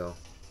Smeagol.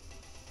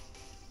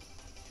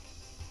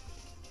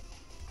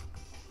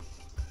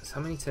 So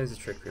how many turns of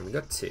Trick Room? We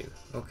got 2.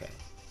 Okay.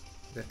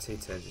 We got 2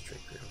 turns of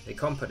Trick Room. They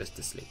can't put us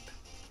to sleep.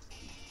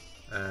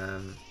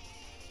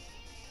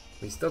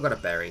 We still got a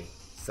Berry,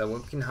 so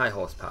we can high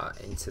horsepower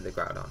into the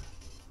Groudon.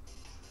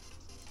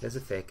 There's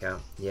a Fake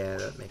Out. Yeah,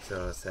 that makes a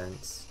lot of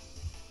sense.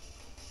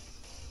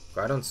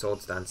 Groudon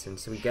Swords Dancing,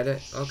 so we get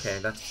it. Okay,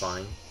 that's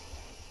fine.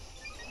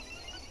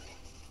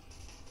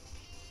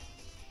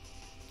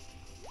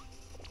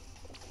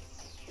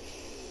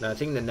 Now I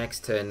think the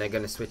next turn they're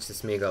going to switch the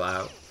Smeagol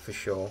out for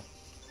sure.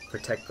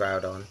 Protect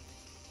Groudon.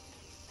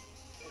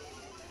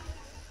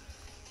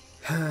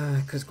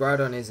 Because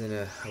Groudon is in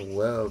a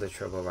world of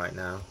trouble right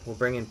now. We'll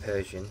bring in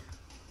Persian.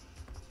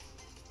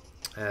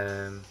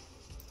 Do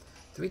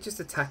we just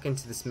attack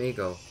into the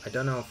Smeagol? I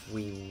don't know if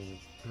we...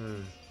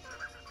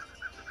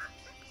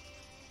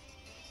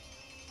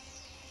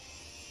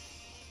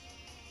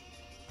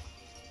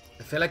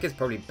 I feel like it's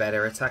probably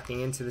better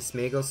attacking into the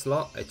Smeagol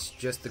slot. It's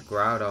just the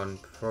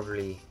Groudon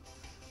probably...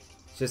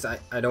 It's just I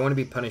don't want to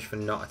be punished for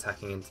not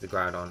attacking into the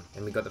Groudon.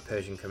 And we got the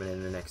Persian coming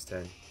in the next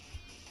turn.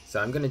 So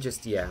I'm going to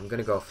just, yeah, I'm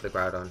going to go for the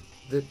Groudon.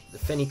 The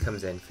Finny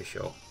comes in for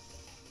sure.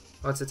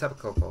 Oh, it's a Tapu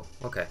Koko.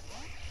 Okay.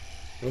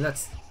 I mean,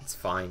 that's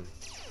fine.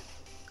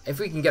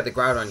 If we can get the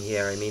Groudon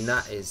here, I mean,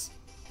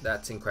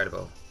 that's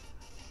incredible.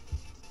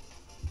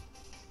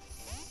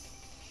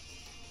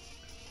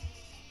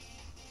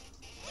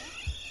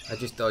 I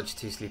just dodged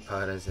 2 Sleep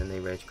Powders and they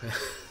rage quit.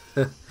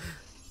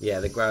 Yeah,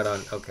 the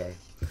Groudon, okay.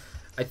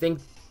 I think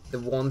the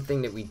one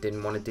thing that we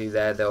didn't want to do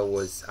there, though,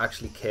 was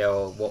actually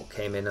kill what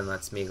came in on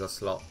that Smeagol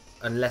slot.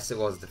 Unless it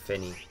was the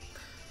Finny.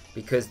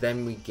 Because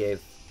then we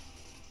give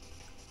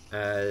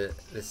the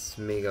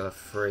Smeagol a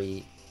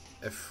free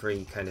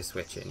kind of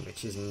switch in,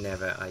 which is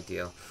never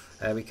ideal.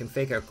 We can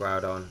fake out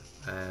Groudon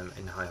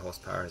in high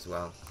horsepower as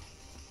well.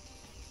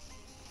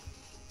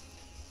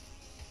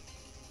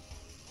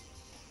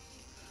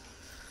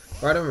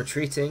 Groudon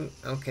retreating,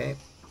 okay.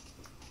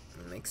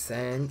 Makes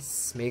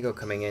sense. Smeagol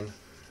coming in.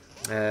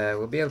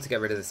 We'll be able to get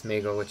rid of the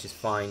Smeagol, which is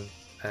fine.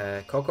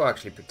 Coco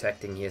actually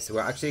protecting here, so we're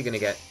actually going to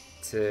get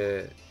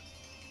to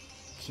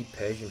keep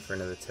Persian for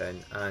another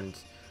turn, and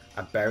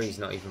our Berry's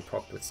not even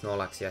propped with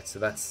Snorlax yet, so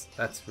that's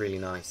really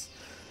nice.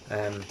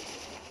 Okay,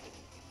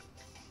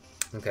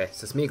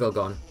 so Smeagol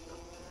gone.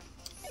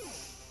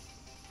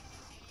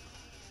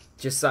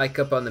 Just psych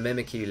up on the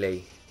Mimikyu,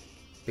 Lee.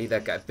 Be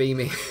that guy. Be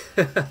me.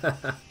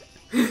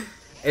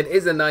 It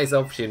is a nice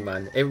option,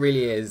 man. It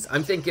really is.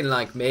 I'm thinking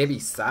like maybe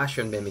Sash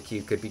on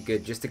Mimikyu could be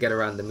good just to get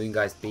around the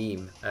Moongeist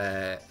Beam.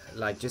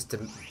 Like just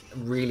to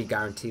really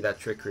guarantee that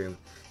Trick Room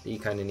that you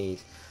kind of need.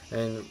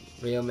 And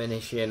Real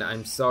Manishian,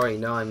 I'm sorry,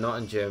 no, I'm not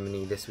in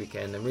Germany this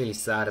weekend. I'm really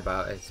sad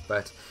about it,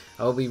 but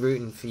I'll be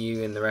rooting for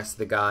you and the rest of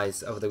the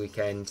guys over the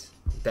weekend.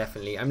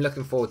 Definitely. I'm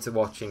looking forward to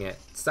watching it.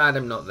 Sad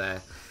I'm not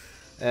there.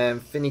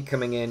 Finny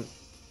coming in.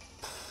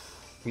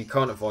 We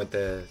can't avoid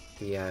the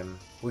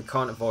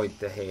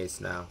haze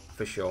now,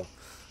 for sure.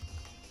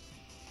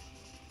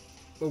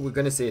 Well, we're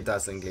going to see a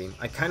Dazzling Gleam.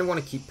 I kind of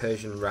want to keep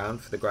Persian around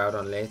for the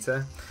Groudon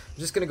later. I'm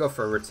just going to go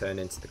for a return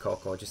into the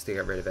Coco just to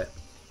get rid of it.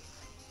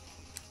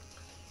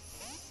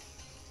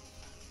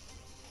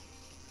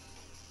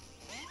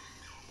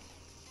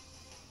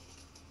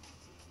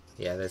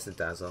 Yeah, there's the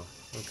Dazzle.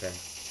 Okay.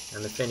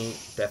 And the Finny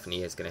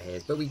definitely is going to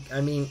haze. But I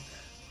mean,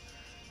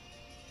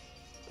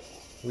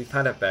 we've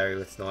had a berry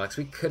with Snorlax.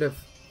 We could have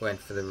went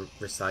for the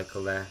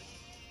recycle there.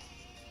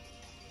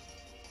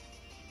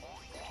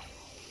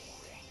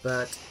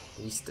 But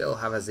we still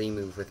have a Z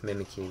move with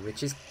Mimikyu,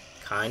 which is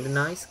kind of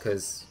nice,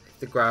 because if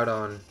the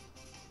Groudon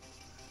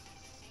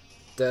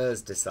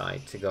does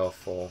decide to go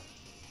for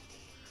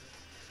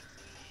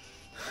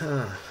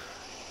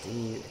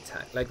D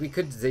attack, like we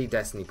could Z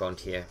Destiny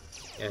Bond here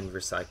and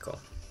recycle.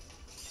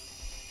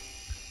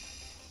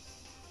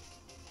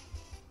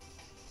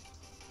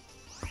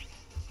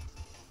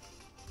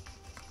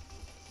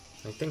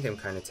 I think I'm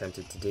kind of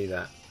tempted to do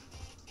that.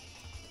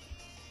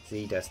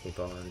 Z Destiny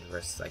Bond,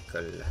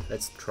 recycle.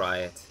 Let's try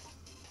it.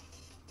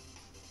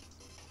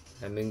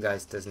 And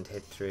Moongeist doesn't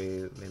hit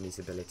through Mimi's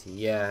ability.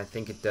 Yeah, I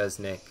think it does,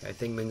 Nick. I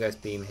think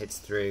Moongeist Beam hits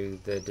through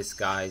the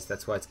disguise.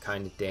 That's why it's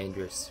kind of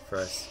dangerous for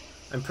us.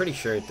 I'm pretty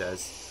sure it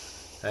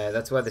does.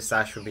 That's why the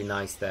Sash would be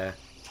nice there.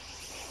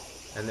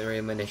 And the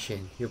Real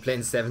Manishian. You're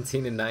playing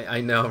 17 and 9.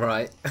 I know,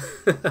 right?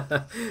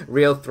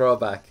 Real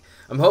throwback.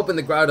 I'm hoping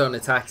the Groudon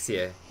attacks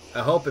here. I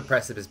hope it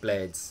Precipice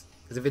Blades.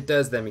 Because if it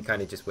does, then we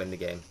kind of just win the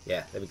game.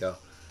 Yeah, there we go.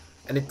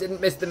 And it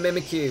didn't miss the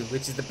Mimikyu,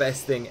 which is the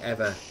best thing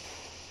ever.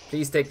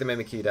 Please take the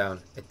Mimikyu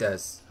down. It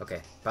does.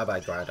 Okay,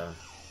 bye-bye, Groudon.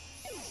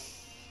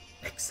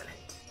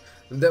 Excellent.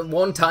 The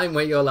one time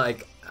where you're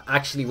like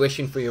actually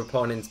wishing for your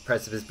opponent's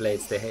Precipice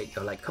Blades to hit,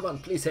 you're like, come on,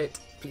 please hit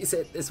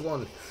this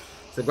one.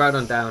 So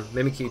Groudon down,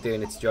 Mimikyu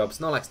doing its job,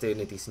 Snorlax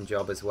doing a decent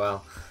job as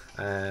well.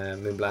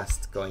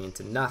 Moonblast going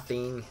into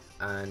nothing,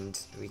 and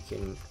we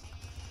can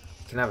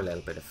have a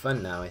little bit of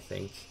fun now, I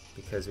think,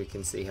 because we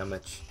can see how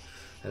much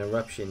an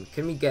eruption.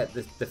 Can we get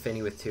the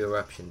Finny with 2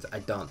 eruptions? I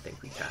don't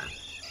think we can,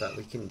 but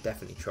we can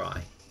definitely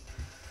try.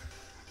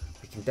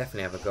 We can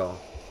definitely have a go.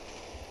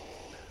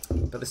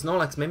 But the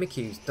Snorlax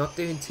Mimikyu's not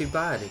doing too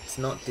bad. It's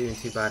not doing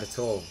too bad at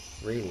all,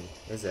 really,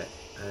 is it?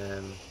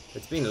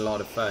 It's been a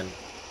lot of fun.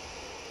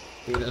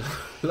 Been a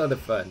lot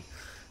of fun.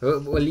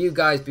 Will you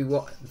guys be,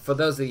 for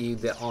those of you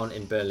that aren't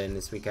in Berlin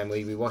this weekend, will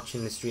you be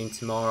watching the stream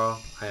tomorrow,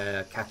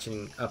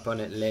 catching up on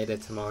it later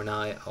tomorrow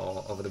night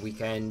or over the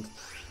weekend?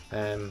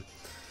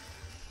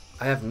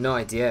 I have no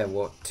idea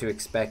what to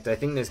expect. I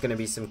think there's going to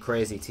be some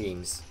crazy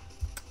teams.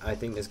 I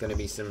think there's going to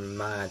be some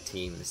mad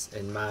teams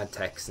and mad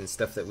techs and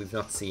stuff that we've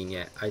not seen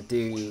yet. I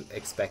do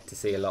expect to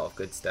see a lot of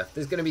good stuff.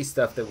 There's going to be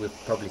stuff that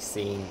we've probably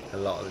seen a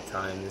lot of the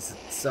time. There's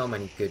so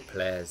many good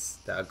players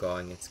that are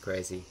going, it's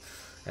crazy.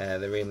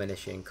 The Real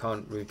Manishian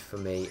can't root for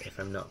me if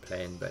I'm not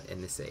playing, but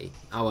in the city.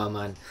 Oh well,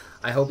 man.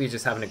 I hope you're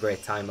just having a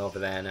great time over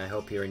there, and I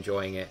hope you're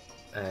enjoying it.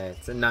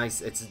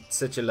 It's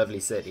such a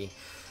lovely city.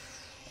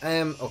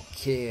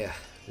 Okay,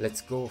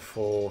 let's go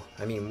for,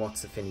 I mean,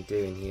 what's the Finny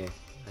doing here?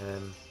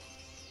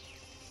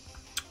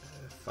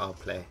 Foul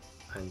play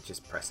and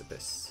just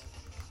Precipice,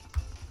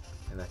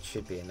 and that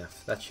should be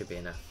enough. That should be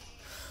enough.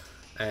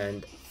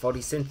 And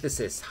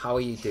Photosynthesis, how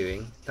are you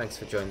doing? Thanks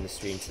for joining the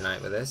stream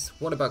tonight with us.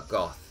 What about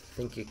Goth?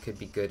 Think it could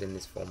be good in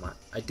this format?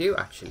 I do,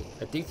 actually.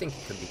 I do think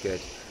it could be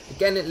good.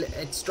 Again,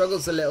 it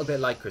struggles a little bit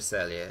like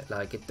Cresselia.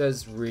 Like, it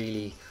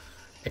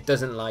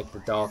doesn't like the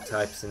dark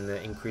types and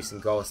the increasing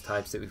ghost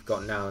types that we've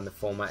got now in the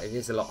format. It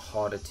is a lot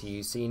harder to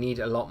use, so you need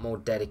a lot more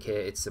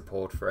dedicated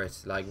support for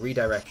it. Like,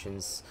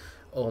 redirections,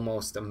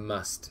 almost a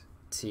must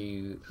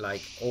to,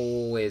 like,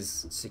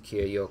 always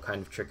secure your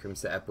kind of Trick Room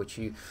setup, which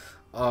you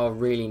are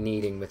really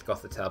needing with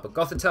Gothitelle. But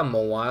Gothitelle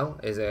Mawile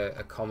is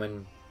a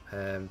common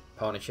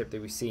partnership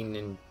that we've seen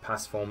in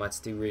past formats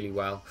do really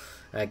well.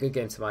 Good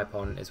game to my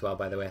opponent as well,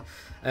 by the way.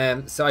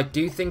 So I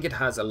do think it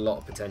has a lot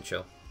of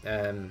potential,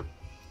 and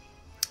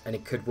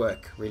it could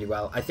work really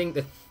well. I think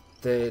that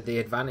the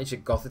advantage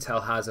that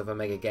Gothitelle has over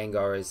Mega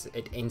Gengar is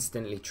it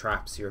instantly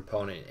traps your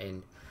opponent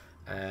in,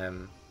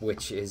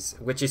 which is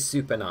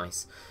super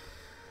nice.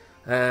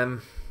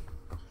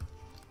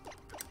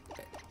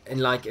 And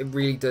like, it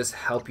really does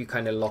help you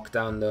kind of lock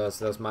down those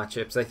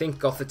matchups. I think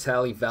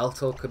Gothitelle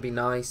Yveltal could be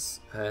nice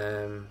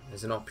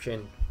as an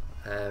option.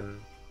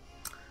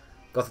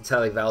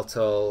 Gothitelle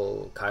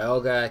Yveltal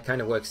Kyogre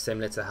kind of works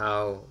similar to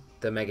how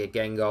the Mega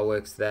Gengar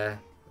works there.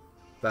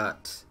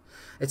 But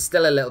It's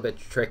still a little bit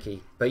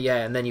tricky. But yeah,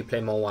 and then you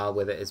play Mawile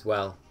with it as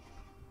well.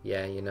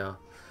 Yeah, you know.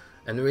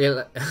 And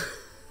real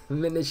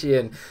Minishi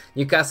and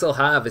Newcastle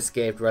have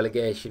escaped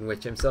relegation,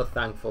 which I'm so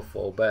thankful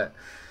for. But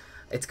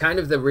it's kind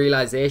of the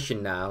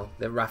realization now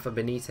that Rafa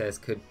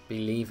Benitez could be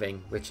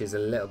leaving, which is a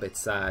little bit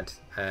sad.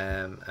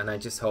 And I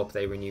just hope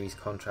they renew his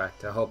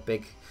contract. I hope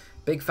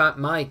Big Fat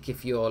Mike,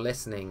 if you're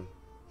listening,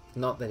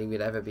 not that he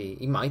would ever be,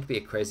 he might be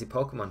a crazy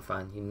Pokemon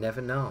fan, you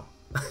never know.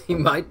 He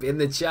might be in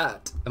the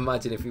chat.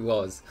 Imagine if he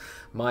was.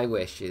 My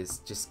wish is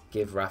just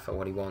give Rafa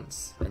what he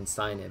wants and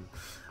sign him,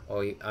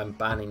 or I'm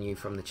banning you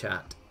from the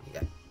chat.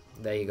 Yeah,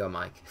 there you go,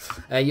 Mike.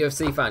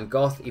 UFC fan,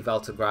 Goth,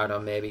 Yveltal,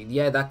 Groudon maybe.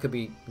 Yeah, that could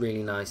be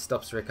really nice.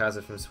 Stops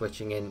Rayquaza from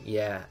switching in.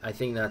 Yeah, I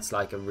think that's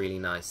like a really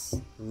nice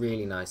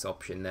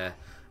option there.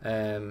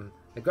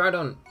 The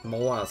Groudon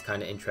Mawile is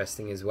kind of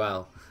interesting as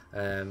well.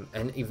 And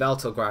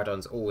Yveltal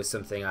Groudon's always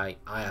something I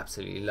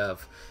absolutely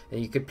love. And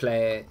you could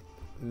play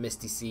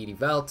Misty Seed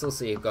Yveltal,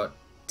 so you've got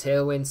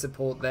Tailwind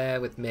support there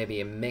with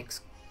maybe a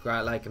mix,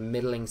 like a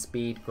middling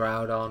speed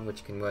Groudon,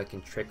 which can work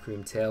in Trick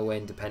Room,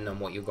 Tailwind, depending on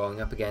what you're going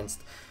up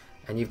against.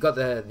 And you've got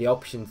the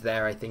options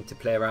there, I think, to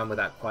play around with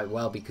that quite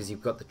well, because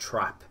you've got the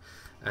trap.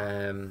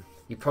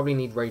 You probably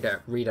need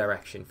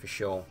redirection for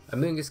sure.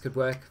 Amoonguss could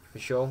work for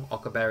sure.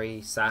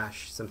 Ockerberry,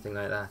 Sash, something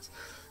like that.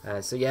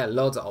 So yeah,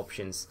 loads of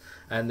options.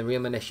 And the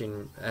real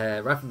Munition,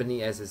 Rafa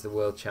Benitez is the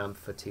world champ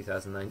for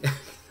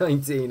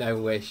 2019, I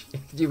wish.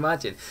 Could you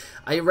imagine?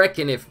 I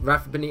reckon if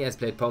Rafa Benitez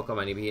played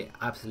Pokemon, he'd be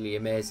absolutely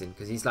amazing,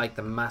 because he's like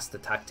the master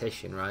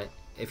tactician, right?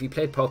 If he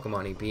played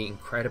Pokemon, he'd be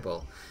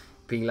incredible.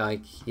 Be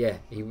like, yeah,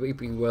 he'd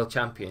be world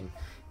champion.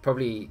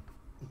 Probably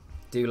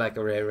do like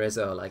a Rare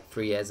Rizzo like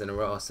 3 years in a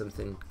row or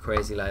something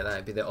crazy like that.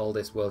 He'd be the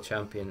oldest world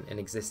champion in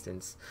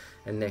existence.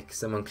 And Nick,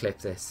 someone clip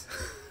this.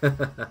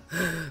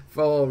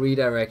 For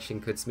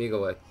redirection, could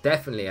Smeagol work?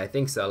 Definitely, I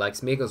think so. Like,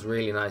 Smeagol's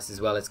really nice as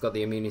well. It's got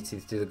the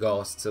immunity to the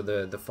ghost, so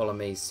the follow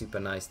me is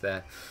super nice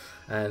there.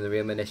 And the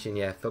real Munition,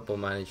 yeah, Football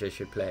Manager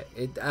should play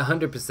it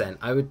 100%.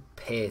 I would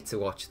pay to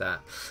watch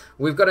that.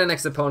 We've got our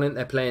next opponent.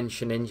 They're playing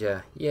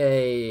Shedinja.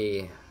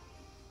 Yay!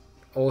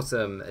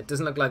 Awesome. It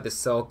doesn't look like the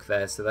Sulk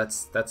there, so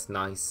that's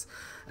nice.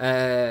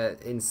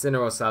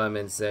 Incineroar,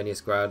 Salamence,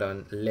 Xerneas,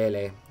 Groudon,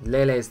 Lele.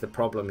 Lele is the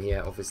problem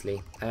here,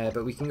 obviously.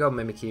 But we can go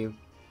Mimikyu.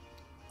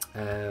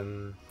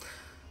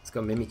 Let's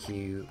go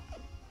Mimikyu.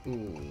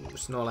 Ooh,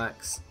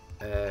 Snorlax.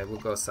 We'll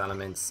go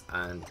Salamence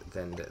and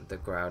then the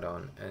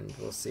Groudon, and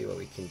we'll see what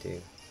we can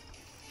do.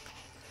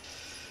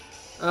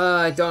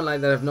 I don't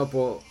like that I've not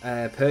brought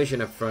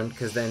Persian up front,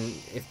 because then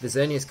if the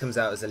Xerneas comes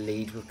out as a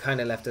lead, we've kind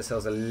of left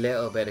ourselves a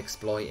little bit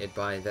exploited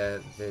by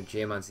the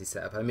Geomancy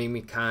setup. I mean,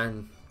 we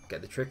can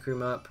get the Trick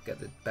Room up, get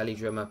the Belly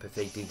Drum up if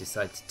they do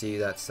decide to do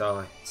that,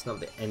 so it's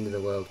not the end of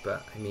the world,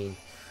 but I mean,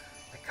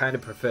 I kind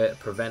of prefer to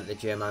prevent the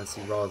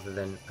Geomancy rather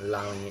than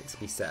allowing it to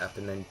be set up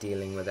and then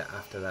dealing with it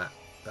after that,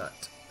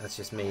 but that's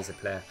just me as a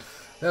player.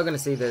 We're going to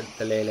see the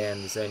Lele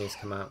and the Xerneas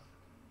come out.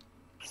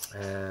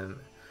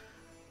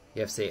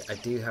 UFC, I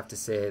do have to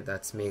say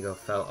that Smeagol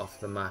fell off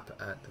the map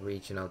at the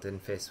regional,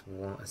 didn't face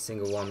a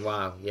single one.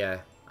 Wow,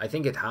 yeah, I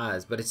think it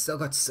has, but it's still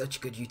got such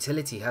good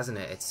utility, hasn't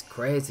it? It's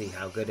crazy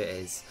how good it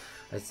is.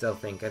 I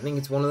think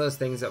it's one of those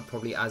things that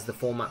probably, as the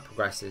format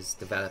progresses,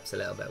 develops a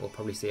little bit. We'll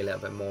probably see a little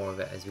bit more of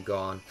it as we go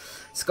on.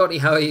 Scotty,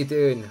 how are you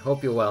doing?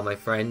 Hope you're well, my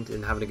friend,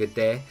 and having a good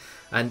day.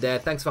 And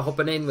thanks for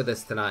hopping in with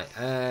us tonight.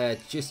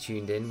 Just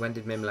tuned in. When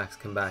did MimiLax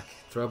come back?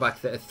 Throwback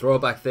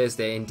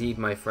Thursday, indeed,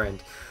 my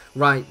friend.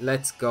 Right,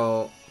 let's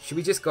go. Should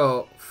we just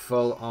go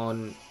full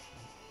on?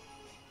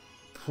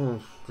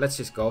 Let's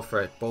just go for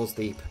it. Balls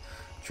deep.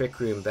 Trick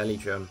Room, Belly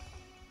Drum.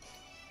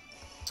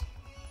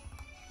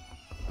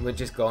 We're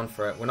just going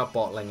for it. We're not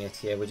bottling it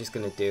here. We're just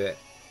going to do it.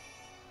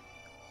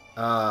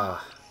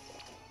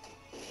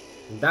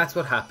 That's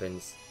what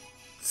happens.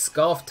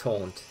 Scarf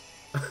Taunt.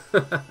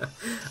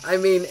 I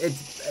mean,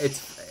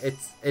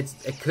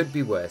 it could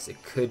be worse.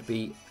 It could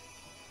be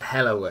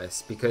hella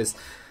worse, because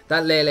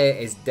that Lele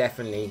is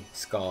definitely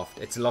scarfed.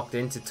 It's locked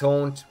into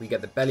Taunt. We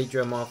get the Belly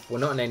Drum off. We're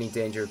not in any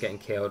danger of getting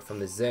KO'd from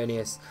the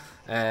Xerneas.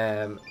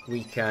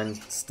 We can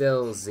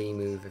still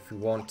Z-move if we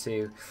want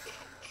to.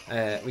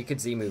 We could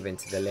Z-move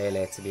into the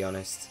Lele, to be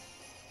honest.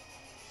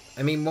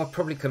 I mean, what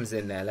probably comes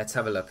in there? Let's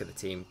have a look at the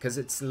team, because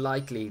it's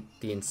likely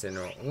the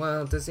Incineroar.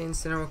 Well, does the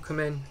Incineroar come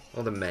in?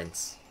 Or the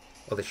Mence?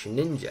 Or the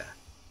Shedinja?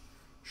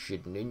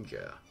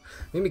 Shedinja.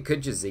 Maybe we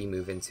could just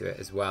Z-move into it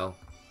as well.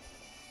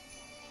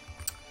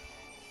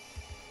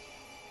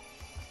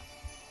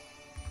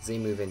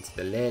 Z-move into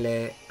the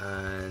Lele,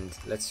 and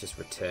let's just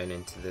return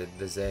into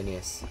the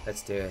Xerneas.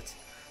 Let's do it.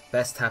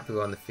 Best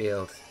Tapu on the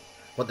field.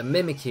 What the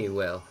Mimikyu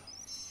will.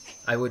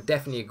 I would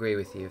definitely agree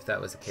with you if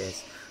that was the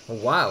case. Oh,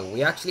 wow,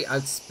 we actually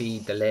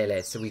outspeed the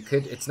Lele, so we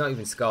could, it's not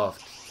even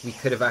scarfed. We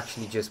could have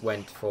actually just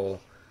went for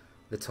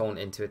the Taunt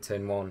into a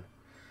turn 1.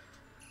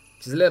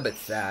 Which is a little bit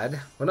sad.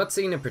 We're not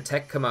seeing a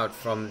Protect come out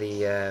from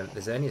the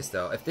Xerneas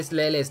though. If this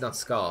Lele is not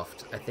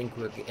scarfed, I think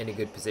we're in a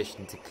good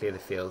position to clear the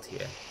field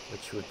here,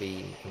 which would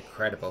be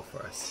incredible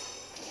for us.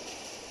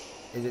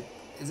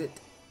 Is it?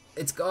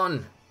 It's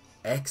gone.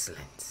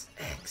 Excellent.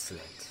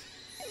 Excellent.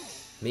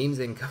 Memes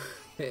incoming.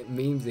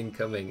 Memes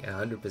incoming.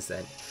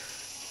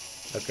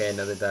 100%. Okay,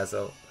 another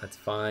Dazzle. That's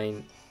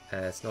fine.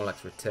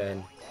 Snorlax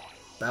return.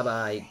 Bye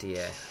bye,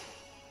 dear.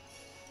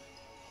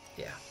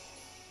 Yeah.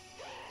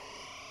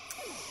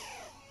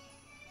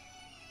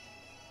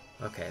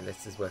 Okay,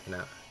 this is working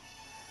out.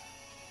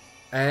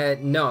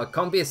 No, it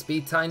can't be a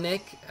speed tie,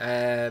 Nick,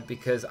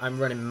 because I'm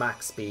running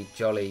max speed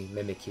Jolly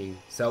Mimikyu.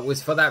 So it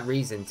was for that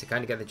reason, to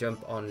kind of get the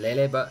jump on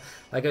Lele. But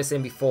like I was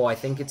saying before, I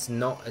think it's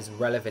not as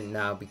relevant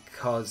now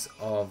because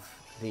of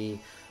the...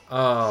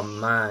 Oh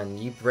man,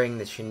 you bring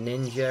the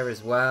Shedinja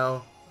as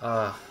well.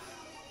 Oh.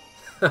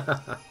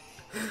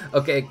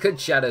 Okay, it could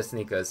Shadow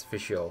Sneak us for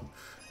sure.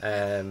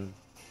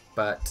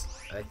 But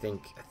I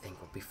think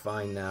we'll be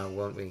fine now,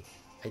 won't we?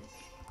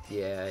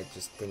 Yeah, I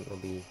just think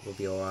we'll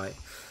be all right.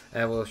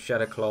 We'll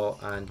Shadow Claw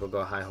and we'll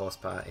go high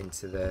horsepower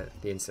into the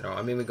Incineroar.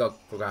 I mean, we got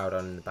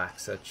Groudon in the back,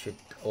 so it should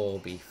all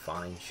be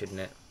fine,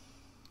 shouldn't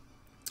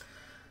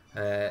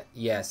it?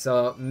 Yeah,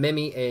 so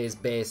Mimi is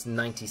base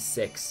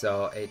 96,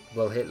 so it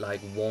will hit like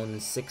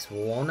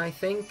 161, I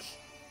think.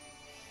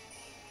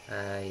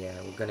 Yeah,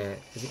 we're gonna.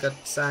 Has it got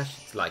Sash?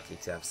 It's likely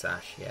to have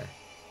Sash. Yeah.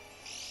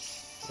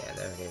 Yeah,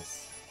 there it is.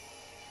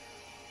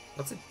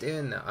 What's it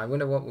doing now? I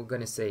wonder what we're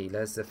going to see.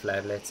 There's the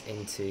Flare Blitz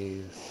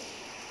into...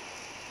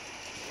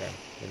 Okay,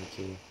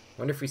 Mimikyu. I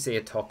wonder if we see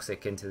a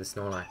Toxic into the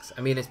Snorlax.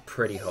 I mean, it's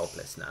pretty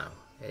hopeless now.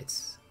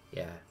 It's...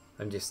 Yeah,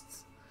 I'm just...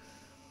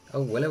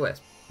 Oh,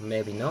 Will-O-Wisp.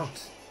 Maybe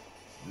not.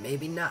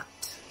 Maybe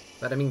not.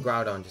 But I mean,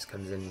 Groudon just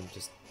comes in and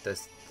just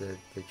does the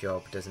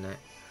job, doesn't it?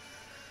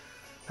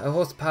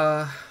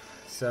 Horsepower.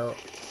 So...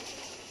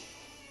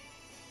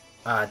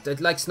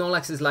 like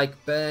Snorlax is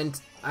like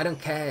burned... I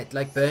don't care.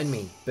 Like, burn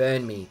me.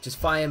 Just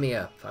fire me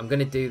up. I'm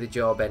gonna do the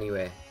job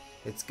anyway.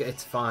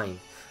 It's fine.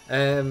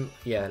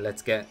 Yeah,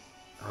 let's get...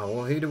 Oh,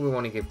 well, who do we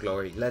want to give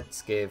glory?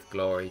 Let's give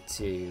glory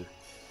to...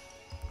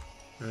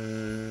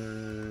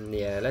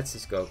 yeah, let's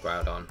just go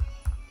Groudon.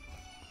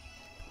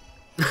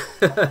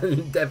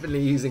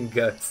 Definitely using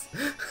Guts.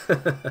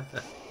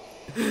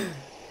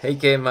 Hey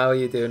Kim, how are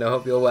you doing? I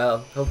hope you're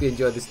well. Hope you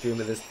enjoyed the stream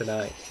with us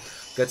tonight.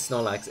 Good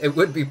Snorlax. It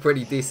would be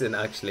pretty decent,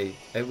 actually.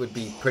 It would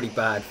be pretty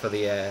bad for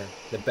the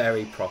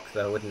berry proc,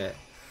 though, wouldn't it?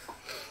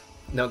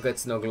 No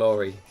guts, no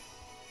glory.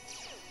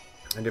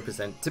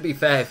 100%. To be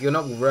fair, if you're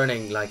not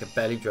running like a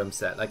belly drum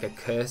set, like a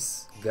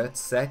curse gut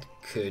set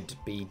could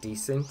be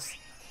decent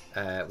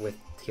with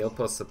heal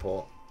pulse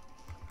support.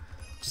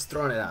 Just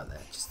throwing it out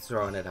there. Just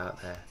throwing it out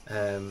there.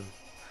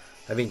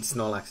 I mean,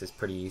 Snorlax is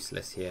pretty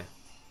useless here.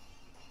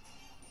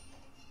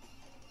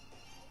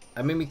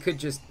 I mean, we could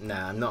just...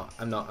 Nah, I'm not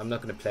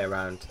going to play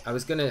around. I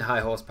was going to high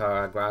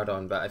horsepower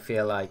Groudon, but I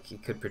feel like he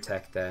could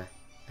protect there,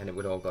 and it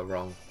would all go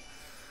wrong.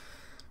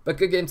 But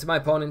good game to my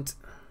opponent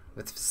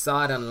with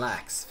Facade on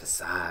Lax.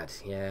 Facade,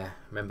 yeah.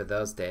 Remember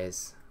those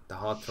days. The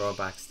hard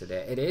throwbacks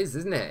today. It is,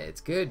 isn't it?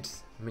 It's good.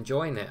 I'm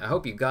enjoying it. I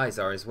hope you guys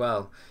are as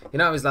well. You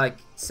know, I was like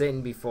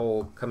sitting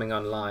before coming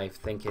on live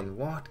thinking,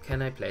 what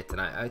can I play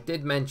tonight? I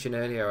did mention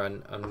earlier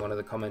on one of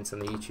the comments on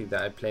the YouTube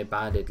that I'd play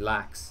Banded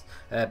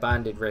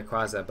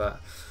Rayquaza,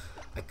 but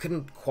I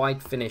couldn't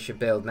quite finish a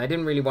build, and I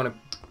didn't really want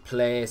to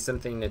play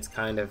something that's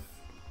kind of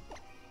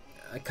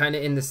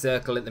in the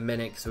circle at the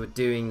minute, because we're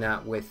doing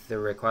that with the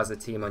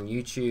Rayquaza team on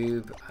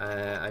YouTube.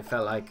 I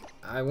felt like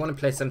I want to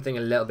play something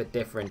a little bit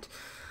different.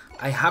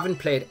 I haven't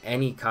played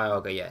any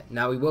Kyogre yet.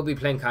 Now, we will be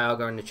playing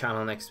Kyogre on the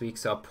channel next week,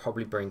 so I'll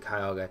probably bring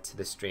Kyogre to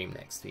the stream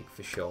next week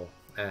for sure.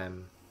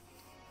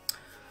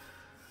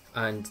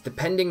 And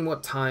depending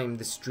what time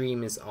the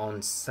stream is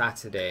on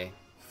Saturday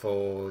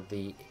for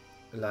the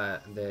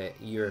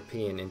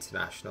European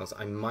internationals,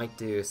 I might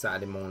do a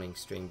Saturday morning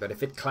stream, but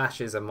if it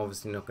clashes, I'm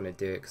obviously not going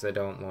to do it because I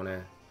don't want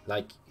to,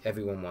 like,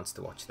 everyone wants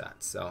to watch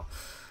that. So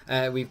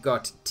we've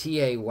got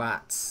TA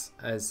Watts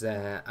as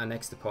our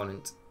next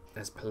opponent,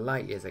 as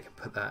politely as I can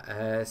put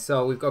that.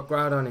 So we've got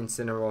Groudon,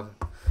 Incineroar,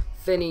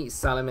 Finny,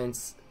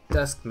 Salamence,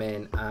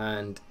 Duskmane,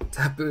 and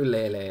Tapu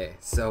Lele.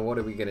 So what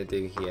are we going to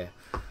do here?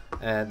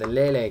 The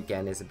Lele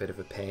again is a bit of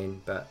a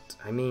pain, but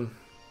I mean,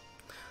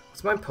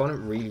 what's my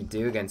opponent really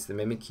do against the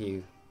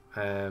Mimikyu?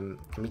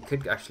 We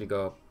could actually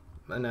go...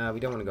 No,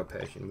 we don't want to go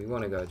Persian. We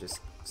want to go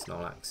just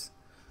Snorlax.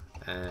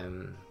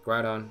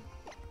 Groudon.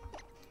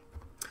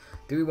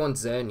 Do we want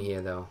Xern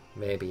here, though?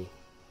 Maybe.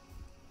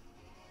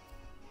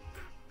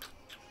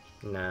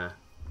 Nah,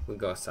 we'll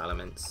go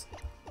Salamence.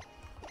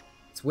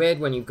 It's weird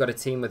when you've got a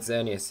team with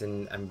Xerneas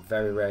and I'm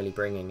very rarely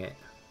bringing it.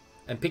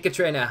 And Pika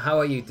Trainer, how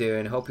are you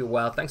doing? Hope you're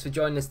well. Thanks for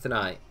joining us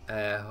tonight.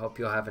 Hope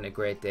you're having a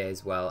great day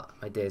as well.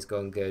 My day is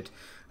going good.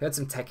 We had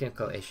some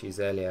technical issues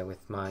earlier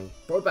with my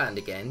broadband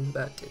again,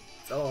 but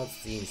it all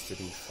seems to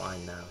be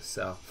fine now.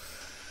 So,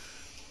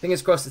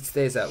 fingers crossed it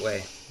stays that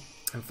way.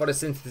 And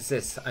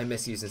photosynthesis, I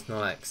miss using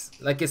Snorlax.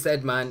 Like I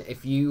said, man,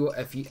 if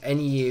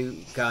any of you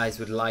guys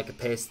would like a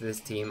paste to this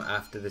team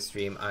after the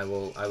stream, I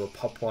will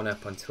pop one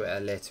up on Twitter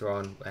later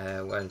on.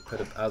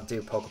 I'll do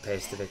a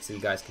Poképaste of it so you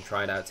guys can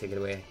try it out, take it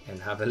away,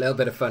 and have a little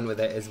bit of fun with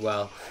it as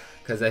well.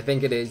 because I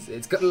think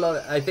it's got a lot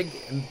of, I think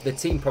the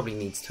team probably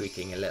needs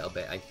tweaking a little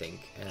bit, I think,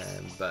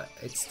 but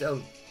it's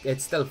still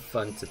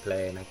fun to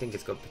play, and I think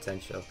it's got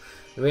potential.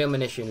 The Real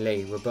Manish and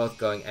Lee, we're both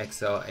going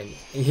XR, and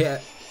yeah,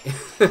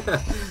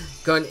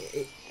 going,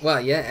 well,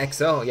 yeah,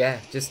 XR, yeah,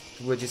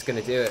 we're just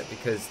gonna do it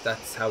because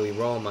that's how we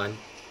roll, man.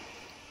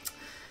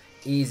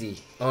 Easy,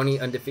 only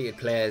undefeated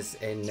players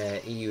in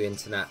EU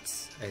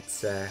internats.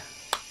 It's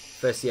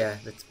first year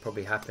that's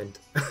probably happened.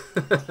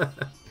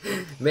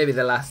 Maybe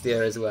the last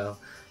year as well.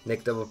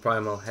 Nick double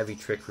primal, heavy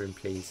trick room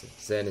please.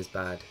 Xern is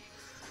bad.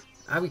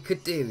 We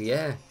could do,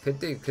 yeah, could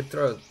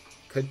throw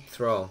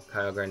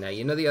Kyogre now.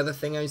 You know, the other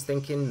thing I was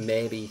thinking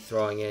maybe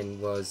throwing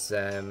in was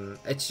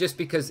it's just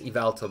because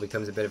Yveltal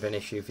becomes a bit of an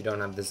issue if you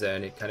don't have the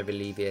Xern. It kind of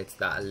alleviates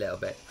that a little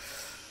bit.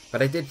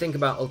 But I did think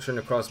about Ultra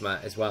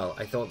Necrozma as well.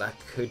 I thought that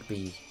could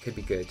be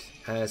good.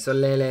 So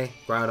Lele,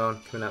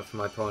 Groudon coming out for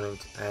my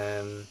opponent.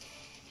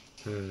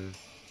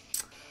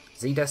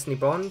 Z Destiny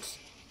Bond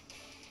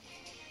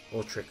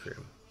or Trick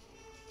Room?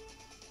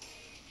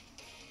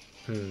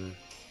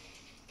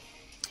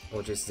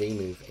 Or just Z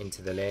move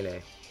into the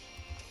Lele.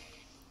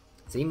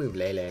 Z move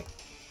Lele.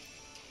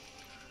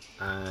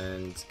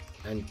 And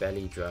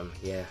Belly Drum,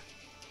 yeah.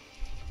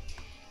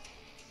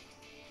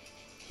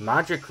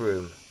 Magic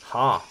Room,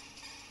 ha.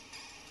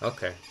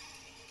 Okay.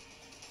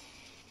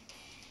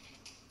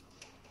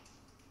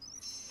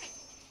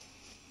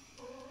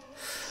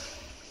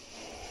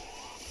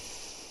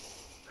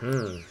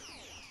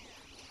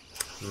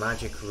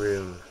 Magic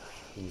Room,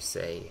 you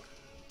say.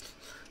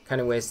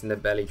 Kind of wasting the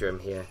Belly Drum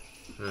here.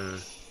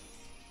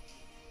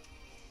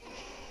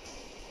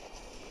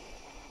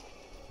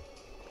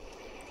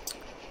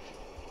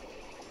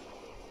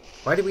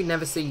 Why did we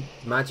never see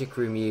Magic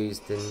Room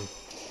used in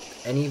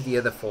any of the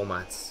other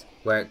formats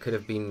where it could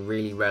have been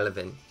really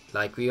relevant?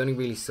 Like, we only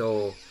really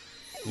saw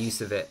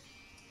use of it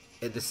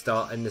at the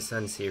start in the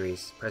Sun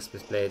series.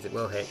 Precipice Blades, it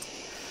will hit.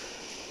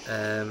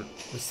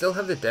 We still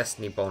have the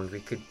Destiny Bond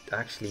we could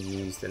actually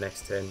use the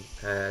next turn.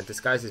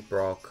 Disguise is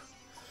Brock.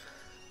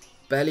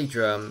 Belly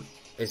Drum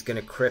is going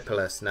to cripple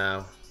us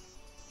now.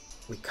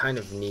 We kind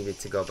of needed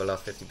to go below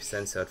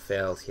 50%, so it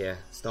failed here.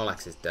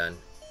 Snorlax is done.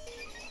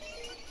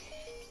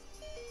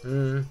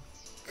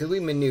 Could we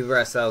maneuver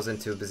ourselves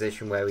into a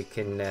position where we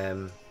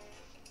can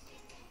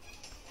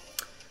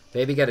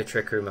maybe get a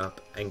Trick Room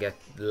up and get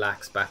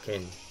Lax back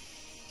in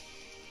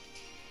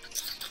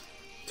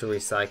to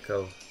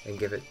recycle and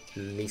give it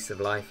lease of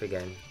life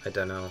again? I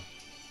don't know.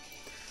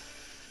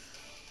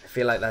 I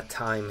feel like that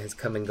time has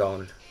come and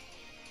gone.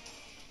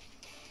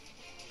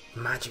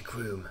 Magic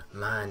Room,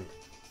 man.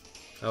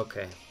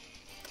 Okay.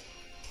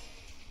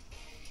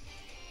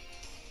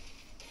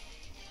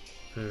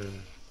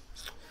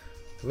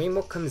 I mean,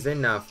 what comes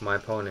in now for my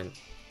opponent?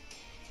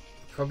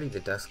 Probably the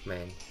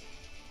Duskmane.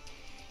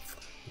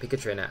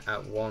 Pikachu at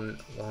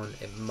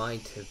 1-1. It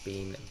might have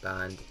been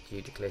banned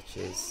due to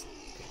glitches.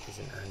 It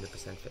isn't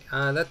 100% fit.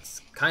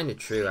 That's kind of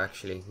true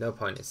actually. No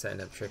point in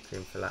setting up Trick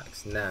Room for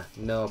Lax. Nah,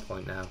 no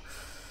point now.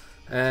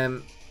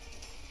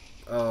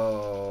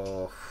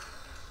 Oh.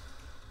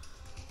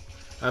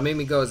 I mean,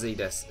 we go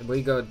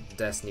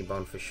Destiny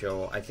Bond for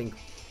sure. I think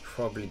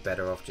probably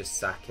better off just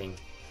sacking.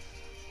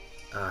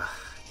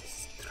 This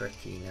is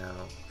tricky now.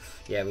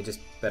 Yeah, we're just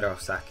better off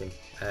sacking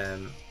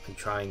and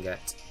try and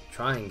get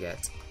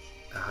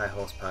a high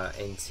horsepower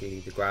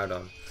into the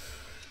Groudon.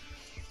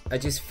 I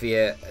just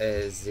fear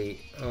as the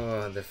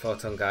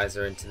Photon guys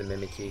are into the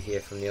Mimikyu here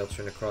from the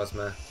Ultra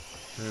Necrozma.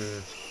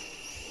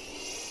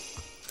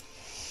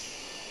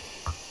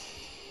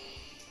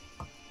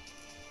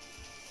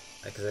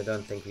 Because I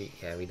don't think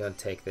we don't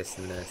take this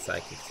in the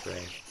Psychic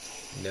terrain.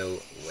 No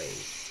way.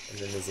 And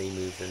then the Z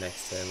move the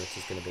next turn, which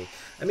is going to be...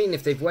 I mean,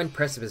 if they've went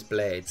Precipice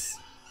Blades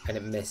and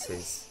it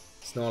misses,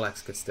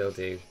 Snorlax could still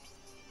do...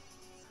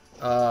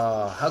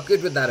 Oh, how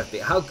good would that have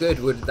been? How good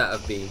would that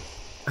have been?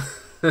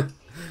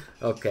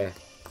 Okay.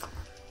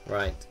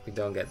 Right, we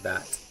don't get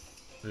that.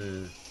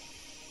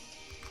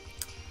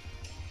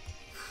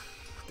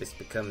 This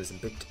becomes a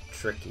bit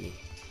tricky,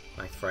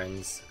 my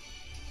friends.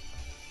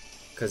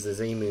 Because the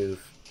Z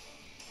move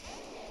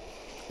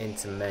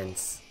into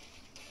Mence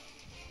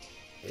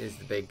is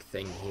the big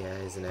thing here,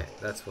 isn't it?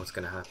 That's what's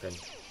going to happen.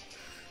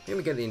 Then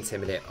we get the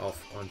Intimidate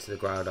off onto the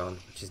Groudon,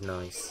 which is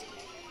nice.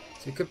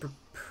 So we could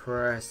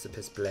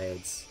Precipice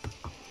Blades.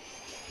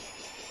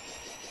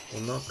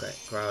 We'll not get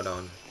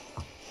Groudon.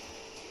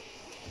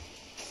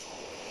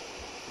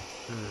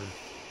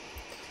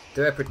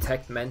 Do I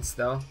protect Mence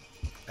though?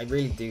 I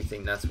really do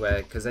think that's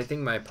where, because I think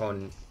my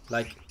opponent,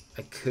 like,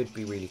 I could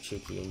be really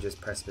cheeky and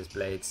just Precipice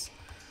Blades.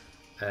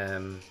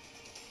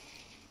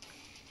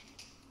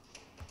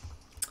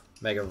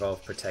 Mega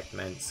Evolve, protect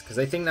Mence, because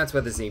I think that's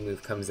where the Z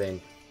move comes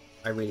in.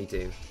 I really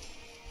do.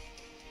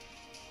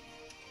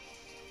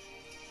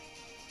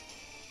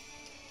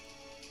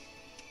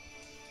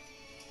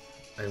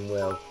 And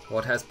will.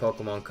 What has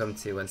Pokemon come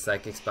to when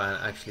Psychic Span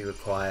actually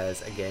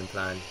requires a game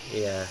plan?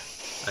 Yeah,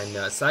 I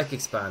know.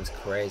 Psychic Span's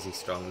crazy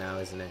strong now,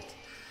 isn't it?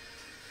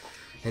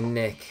 And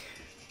Nick,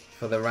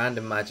 for the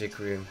random Magic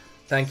Room,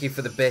 Thank you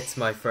for the bits,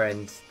 my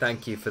friend.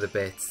 Thank you for the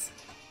bits.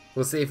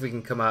 We'll see if we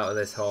can come out of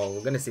this hole.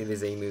 We're going to see the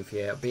Z move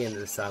here. It'll be into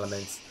the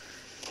Salamence.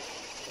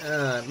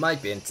 It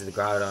might be into the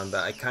Groudon,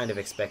 but I kind of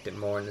expect it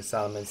more in the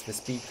Salamence. The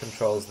speed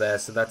control's there,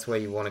 so that's where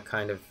you want to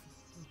kind of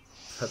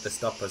put the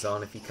stoppers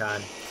on if you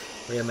can.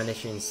 Real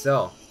munitions.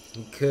 So,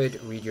 you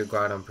could read your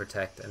Groudon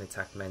Protect and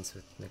attack Mence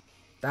with...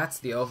 That's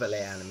the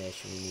overlay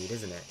animation we need,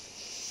 isn't it?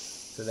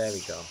 So there we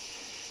go.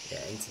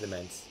 Yeah, into the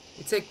Mence.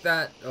 You take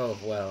that... Oh,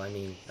 well, I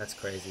mean, that's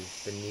crazy.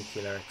 The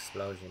nuclear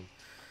explosion.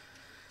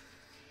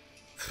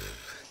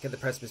 Get the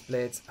Precipice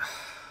Blades.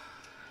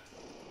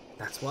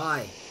 That's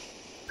why.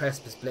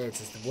 Precipice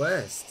Blades is the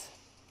worst.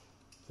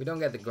 We don't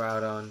get the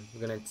Groudon.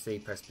 We're going to see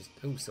Precipice...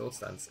 Ooh, Sword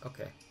Stance.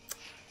 Okay.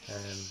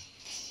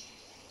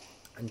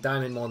 And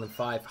Diamond More Than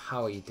 5.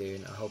 How are you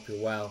doing? I hope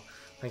you're well.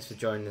 Thanks for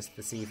joining us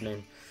this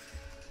evening.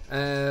 We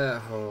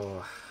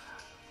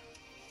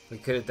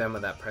could have done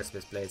with that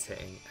Precipice Blades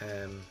hitting.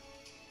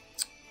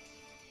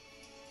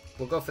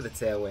 We'll go for the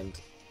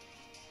Tailwind.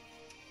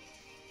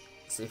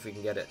 See if we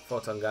can get it.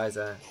 Photon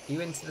Geyser.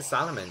 You into the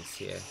Salamence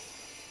here?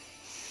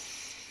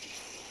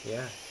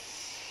 Yeah.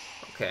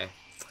 Okay.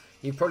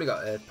 You've probably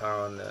got Earth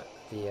Power on the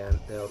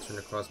Ultra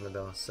Necrozma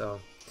though, so...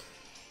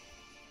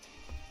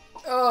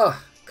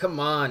 Oh! Come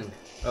on!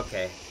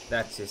 Okay.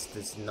 That just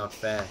is not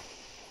fair.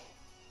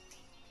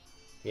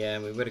 Yeah,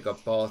 we would have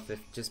got both if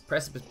just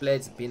Precipice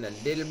Blades had been a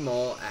little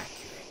more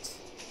accurate.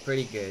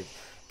 Pretty good.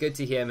 Good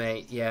to hear,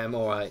 mate. Yeah, I'm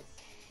alright.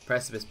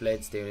 Precipice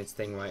Blades doing its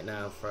thing right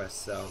now for us,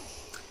 so...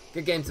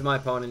 Good game to my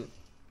opponent.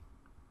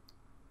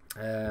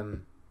 The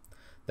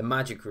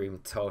Magic Room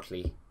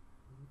totally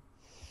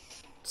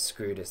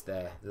screwed us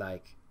there,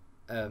 like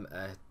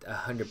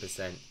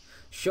 100%.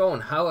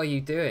 Sean, how are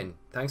you doing?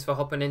 Thanks for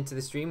hopping into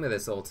the stream with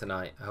us all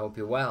tonight. I hope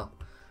you're well,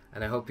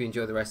 and I hope you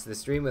enjoy the rest of the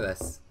stream with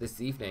us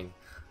this evening.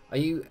 Are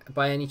you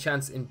by any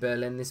chance in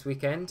Berlin this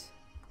weekend?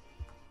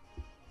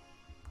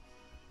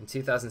 In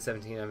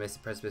 2017 I missed the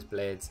Precipice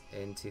Blades.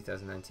 In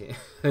 2019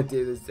 I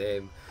do the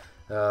same.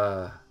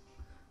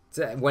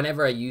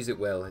 Whenever I use it,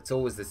 Will, it's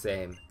always the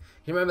same.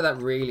 You remember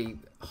that really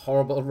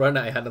horrible run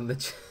I had on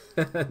the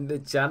the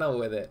channel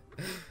with it?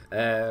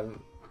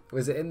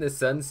 Was it in the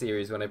Sun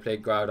series when I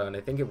played Groudon?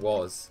 I think it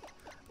was.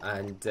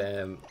 And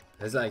it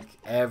was like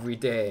every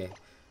day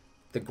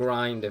the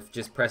grind of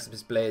just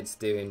Precipice Blades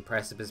doing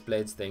Precipice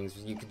Blades things.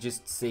 You could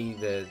just see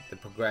the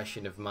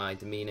progression of my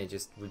demeanor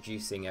just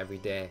reducing every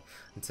day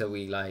until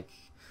we like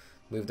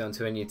moved on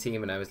to a new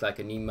team and I was like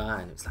a new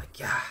man. It was like,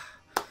 yeah,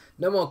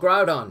 no more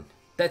Groudon.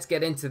 Let's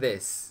get into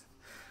this.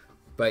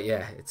 But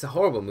yeah, it's a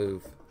horrible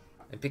move.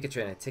 And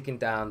Pikachu ticking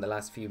down the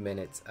last few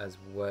minutes as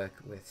work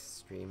with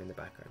stream in the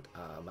background.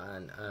 Oh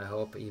man, I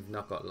hope you've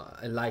not got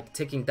like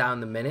ticking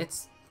down the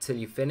minutes till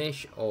you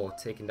finish or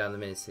ticking down the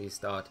minutes till you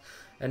start.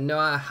 And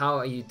Noah, how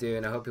are you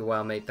doing? I hope you're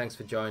well, mate. Thanks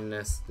for joining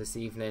us this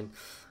evening.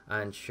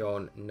 And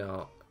Sean,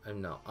 no,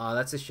 I'm not. Oh,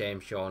 that's a shame,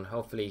 Sean.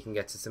 Hopefully you can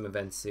get to some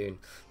events soon.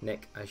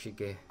 Nick, I should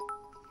give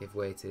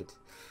waited.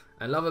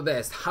 And Love a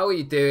Best, how are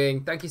you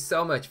doing? Thank you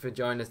so much for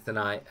joining us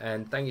tonight,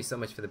 and thank you so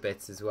much for the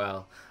bits as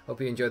well.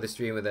 Hope you enjoy the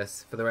stream with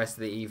us for the rest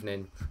of the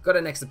evening. Got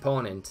a next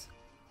opponent.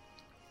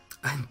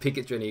 And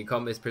Pikachu, you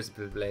can't miss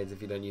Precipice Blades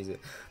if you don't use it.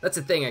 That's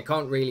the thing, I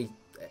can't really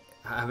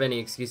have any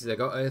excuses. I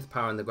got Earth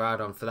Power on the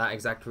Groudon for that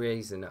exact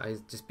reason. I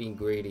was just being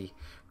greedy.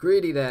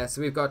 Greedy there.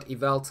 So we've got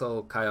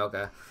Yveltal,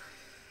 Kyogre,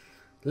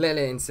 Lele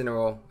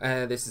Incineroar.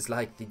 This is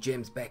like the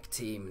James Beck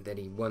team that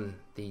he won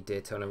the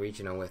Daytona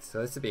Regional with.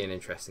 So this will be an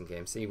interesting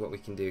game. See what we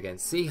can do again.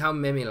 See how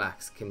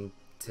MimiLax can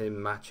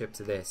match up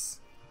to this.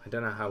 I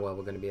don't know how well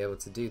we're going to be able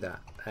to do that.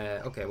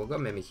 Okay, we'll go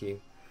Mimikyu.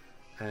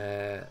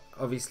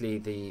 Obviously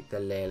the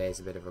Lele is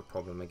a bit of a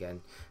problem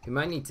again. We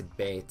might need to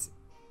bait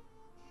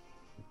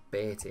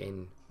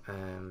in.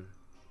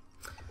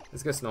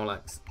 Let's go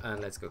Snorlax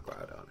and let's go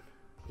Groudon.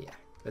 Yeah,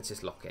 let's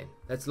just lock in.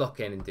 Let's lock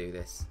in and do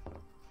this.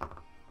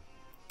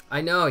 I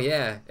know,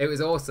 yeah, it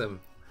was awesome.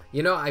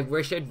 You know, I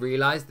wish I'd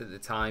realised at the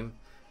time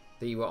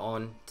that you were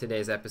on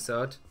today's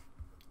episode.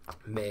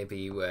 Maybe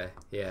you were,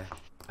 yeah.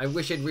 I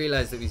wish I'd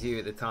realised it was you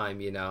at the time,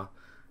 you know.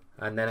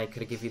 And then I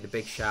could have given you the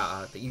big shout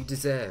out that you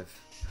deserve.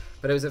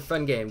 But it was a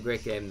fun game,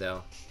 great game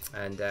though.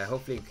 And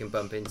hopefully we can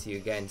bump into you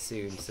again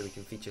soon so we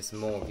can feature some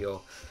more of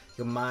your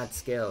mad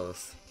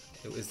skills.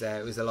 It was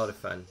a lot of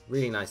fun.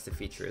 Really nice to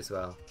feature as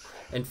well.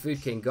 And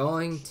Food King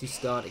going to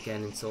start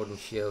again in Sword and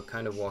Shield.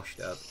 Kind of washed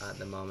up at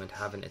the moment.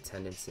 Haven't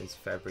attended since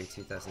February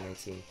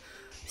 2018.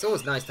 It's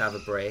always nice to have a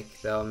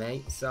break though,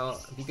 mate. So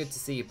it'd be good to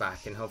see you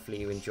back and hopefully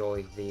you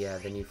enjoy the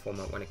new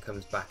format when it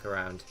comes back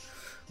around.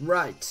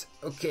 Right,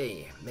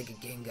 okay. Mega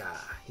Gengar.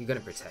 You're going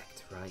to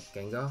protect, right?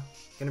 Gengar?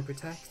 Going to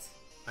protect?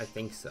 I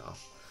think so.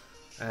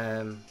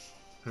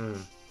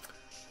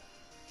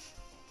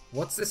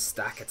 What's the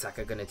stack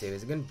attacker going to do?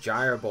 Is it going to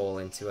Gyro Ball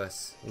into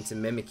us? Into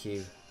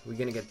Mimikyu? We're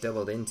going to get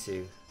doubled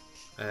into.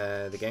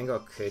 The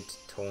Gengar could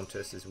taunt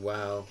us as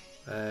well.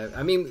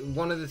 I mean,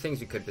 one of the things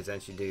we could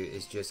potentially do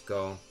is just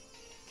go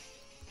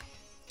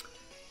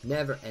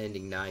Never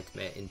Ending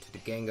Nightmare into the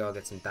Gengar,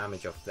 get some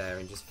damage off there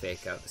and just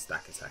fake out the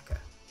stack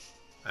attacker.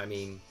 I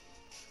mean,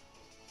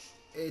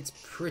 it's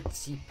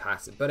pretty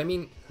passive. But I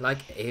mean, like,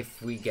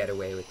 if we get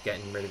away with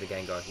getting rid of the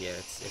Gengar here,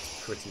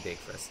 it's pretty big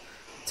for us.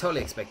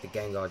 Totally expect the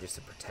Gengar just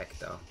to protect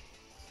though.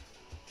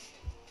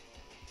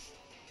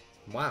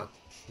 Wow,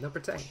 no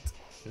protect.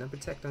 No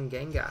protect on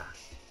Gengar.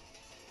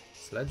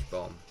 Sludge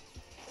Bomb.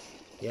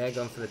 Yeah,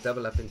 going for the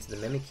double up into the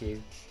Mimikyu.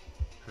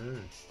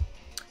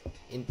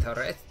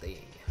 Interesting.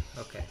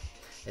 Okay.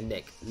 And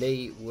Nick,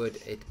 Lee, would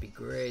it be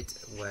great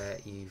where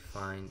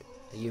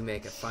you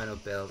make a final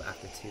build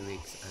after 2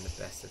 weeks and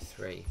a best of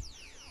 3?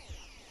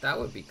 That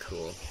would be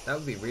cool. That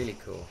would be really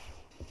cool.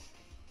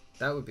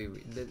 That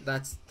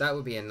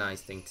would be a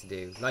nice thing to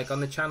do. Like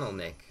on the channel,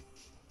 Nick.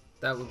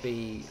 That would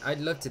be, I'd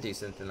love to do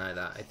something like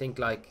that. I think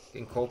like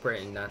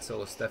incorporating that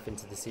sort of stuff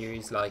into the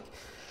series, like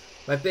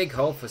my big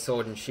hope for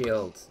Sword and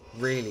Shield,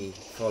 really,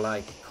 for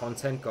like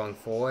content going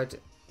forward,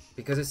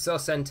 because it's so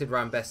centered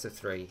around best of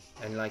 3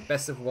 and like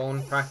best of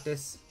 1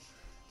 practice.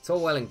 It's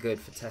all well and good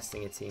for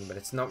testing a team, but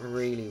it's not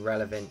really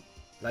relevant,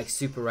 like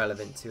super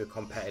relevant to a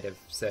competitive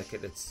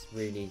circuit that's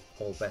really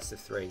all best of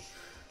 3.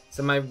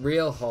 So my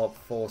real hope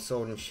for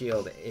Sword and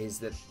Shield is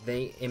that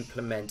they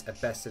implement a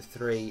best of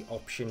 3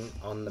 option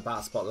on the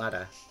Battlespot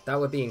ladder. That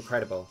would be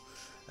incredible.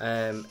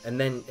 And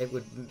then it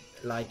would,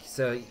 like,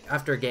 so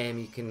after a game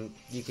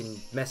you can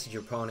message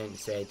your opponent and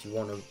say, do you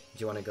want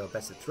to go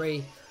best of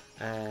 3,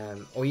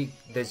 or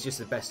there's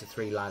just a best of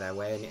 3 ladder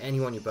where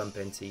anyone you bump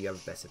into you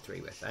have a best of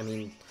 3 with. I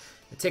mean,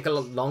 it'd take a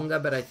lot longer,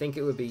 but I think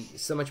it would be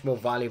so much more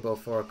valuable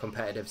for a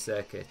competitive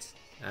circuit.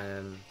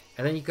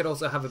 And then you could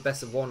also have a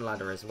best of 1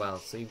 ladder as well,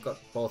 so you've got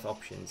both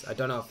options. I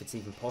don't know if it's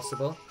even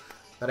possible,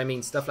 but I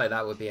mean, stuff like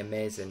that would be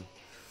amazing.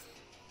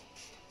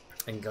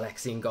 And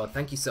Galexian God,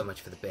 thank you so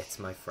much for the bits,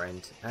 my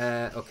friend.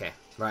 Okay,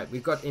 right,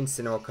 we've got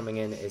Incineroar coming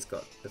in. It's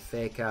got the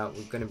Fake Out.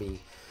 We're going to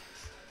be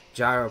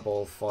Gyro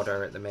Ball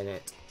fodder at the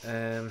minute.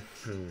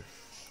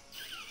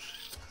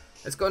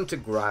 Let's go into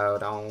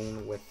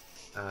Groudon with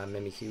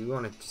Mimikyu. We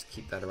want to just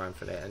keep that around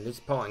for later. And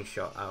just Parting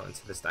Shot out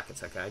into the Stack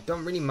Attacker. I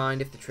don't really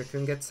mind if the Trick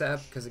Room gets set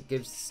up, because it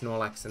gives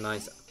Snorlax a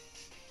nice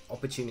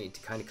opportunity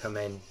to kind of come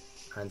in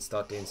and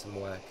start doing some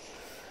work.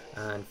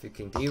 And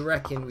Fuking, do you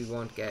reckon we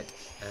won't get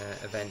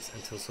events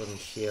until Sword and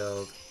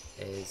Shield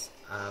is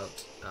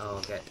out?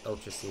 I'll get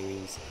Ultra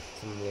Series,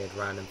 some weird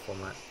random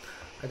format.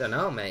 I don't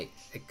know, mate.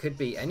 It could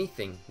be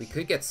anything. We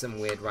could get some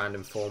weird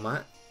random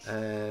format.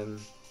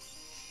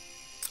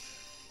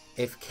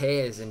 If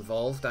Kay is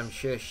involved, I'm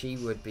sure she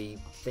would be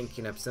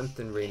thinking up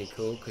something really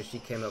cool, because she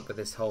came up with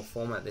this whole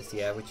format this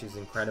year, which is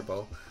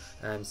incredible.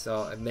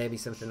 So maybe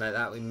something like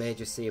that. We may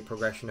just see a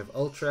progression of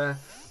Ultra.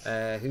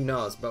 Who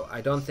knows? But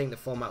I don't think the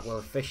format will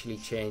officially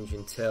change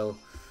until...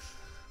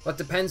 Well, it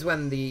depends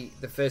when the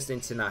first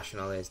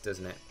international is,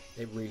 doesn't it?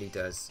 It really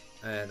does.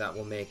 That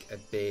will make a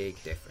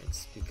big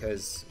difference,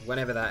 because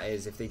whenever that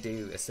is, if they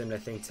do a similar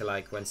thing to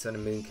like when Sun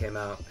and Moon came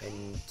out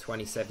in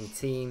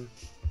 2017,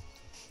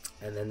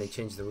 and then they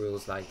changed the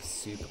rules like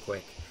super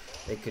quick,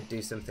 they could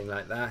do something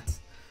like that.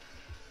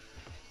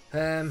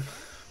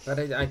 But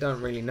I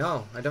don't really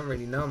know. I don't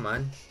really know,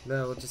 man.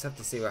 No, we'll just have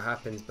to see what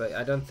happens. But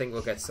I don't think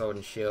we'll get Sword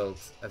and Shield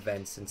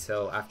events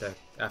until after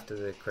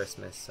the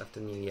Christmas,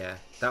 after New Year.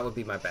 That would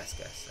be my best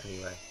guess,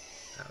 anyway.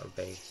 That would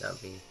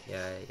be,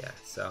 yeah.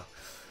 So,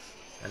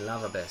 and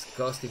Lava Beast,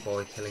 Ghostly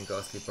Boy killing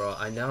Ghostly Bro.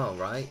 I know,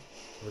 right?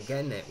 We're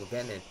getting it.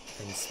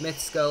 And Smith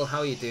Skull, how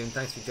are you doing?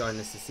 Thanks for joining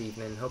us this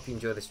evening. Hope you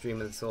enjoy the stream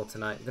with us all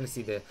tonight. We're going to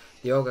see the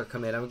Ogre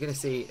come in, and we're going to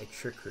see a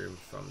Trick Room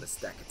from the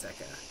Stack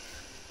Attacker.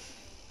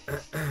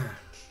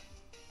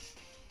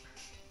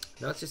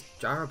 No, it's just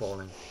gyro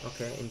balling.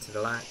 Okay, into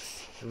the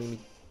lax. I mean,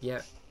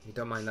 yeah, we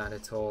don't mind that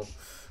at all.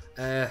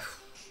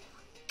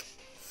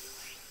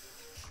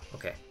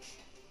 Okay.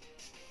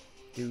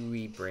 Do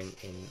we bring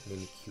in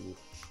Mimikyu?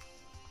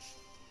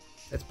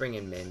 Let's bring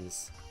in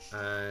Mims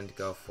and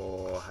go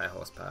for high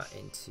horsepower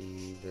into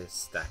the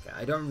stacker.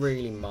 I don't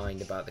really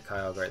mind about the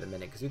Kyogre at the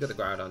minute, because we've got the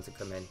Groudon to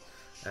come in,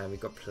 and we've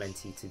got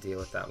plenty to deal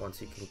with that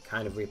once we can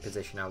kind of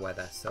reposition our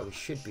weather, so we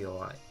should be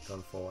alright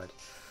going forward.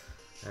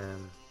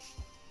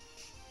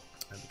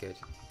 That'd be good.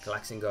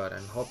 Galaxian God,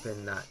 I'm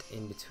hoping that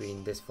in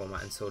between this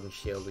format and Sword and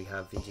Shield we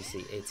have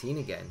VGC 18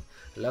 again.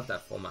 I love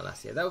that format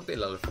last year. That would be a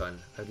lot of fun.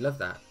 I'd love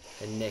that.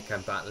 And Nick,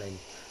 I'm battling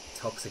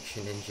Toxic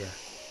Shedinja.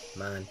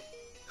 Man.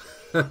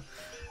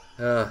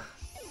 That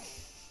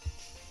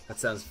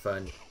sounds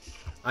fun.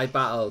 I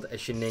battled a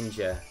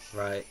Shedinja,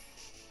 right?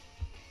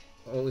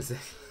 What was it?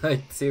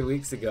 Like 2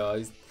 weeks ago. I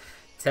was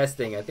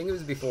testing. I think it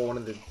was before one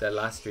of the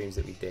last streams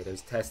that we did. I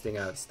was testing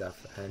out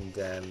stuff, and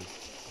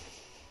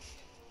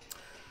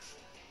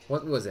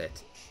what was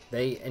it?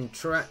 They in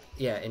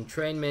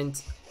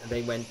entrainment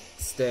they went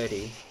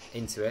sturdy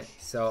into it,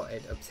 so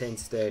it obtained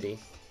sturdy,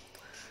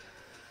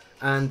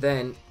 and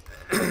then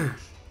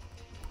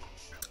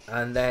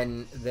and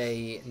then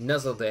they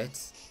nuzzled it,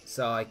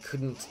 so I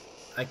couldn't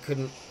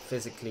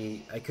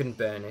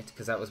burn it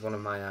because that was one of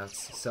my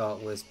outs. So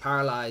it was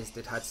paralyzed.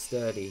 It had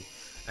sturdy,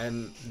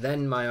 and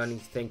then my only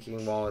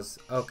thinking was,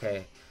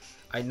 okay,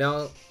 I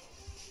know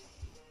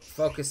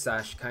Focus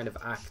Sash kind of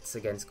acts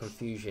against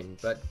confusion,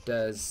 but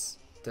does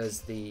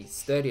does the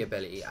sturdy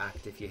ability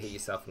act if you hit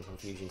yourself in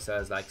confusion, so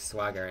there's like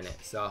swagger in it.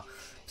 So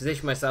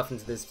position myself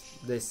into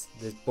this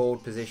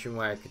board position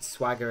where I could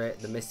swagger it.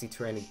 The misty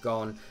terrain had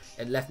gone.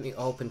 It left me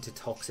open to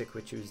toxic,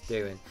 which it was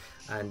doing,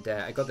 and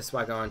I got the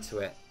swagger onto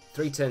it.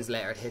 3 turns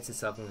later, it hits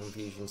itself in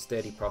confusion,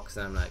 sturdy procs,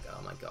 and I'm like,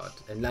 oh my god.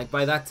 And like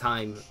by that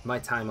time, my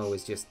timer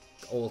was just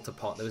all to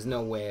pot. There was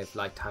no way of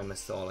like timer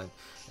stalling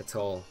at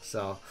all.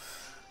 So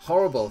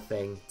horrible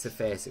thing to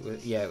face. It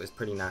was, yeah, it was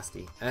pretty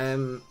nasty.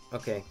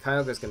 Okay,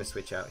 Kyogre's going to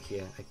switch out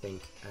here, I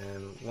think.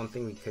 One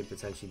thing we could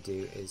potentially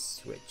do is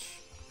switch.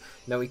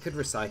 No, we could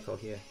recycle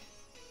here.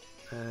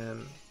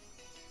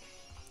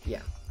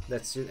 Yeah,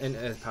 let's just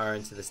Earth Power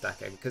into the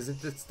Stacker, because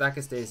if the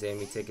Stacker stays in,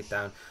 we take it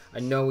down. I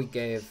know we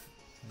gave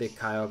the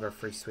Kyogre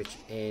free switch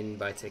in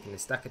by taking the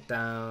Stacker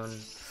down,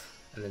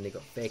 and then they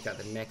got Fake out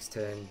the next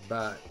turn,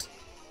 but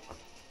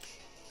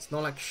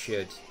Snorlax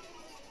should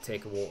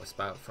take a Water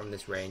Spout from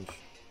this range.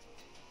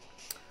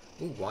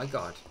 Ooh, my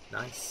god,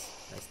 nice.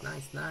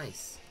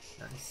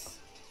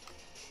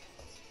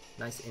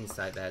 Nice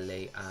insight there,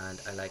 Lee,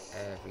 and I like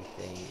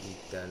everything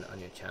you've done on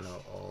your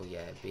channel. Oh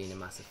yeah, being a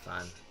massive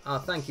fan. Oh,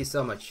 thank you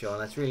so much, Sean.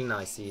 That's really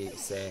nice to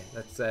say.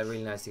 That's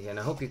really nice to hear, and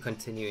I hope you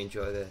continue to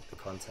enjoy the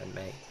content,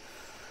 mate.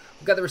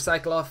 We've got the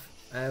recycle off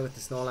with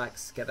the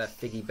Snorlax. Get that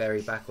Figy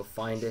berry back, we'll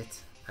find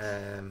it.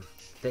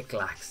 Thick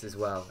Lax as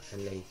well,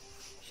 and Lee.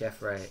 Chef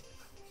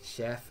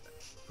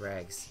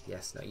Regs.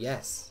 Yes, no,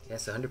 yes,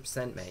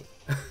 100%, mate.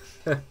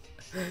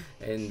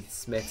 And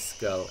Smith's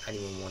Skull.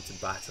 Anyone want to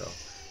battle?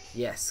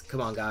 Yes,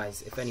 come on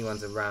guys, if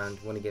anyone's around,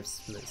 want to give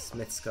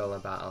Smith Skull a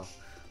battle,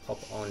 hop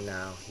on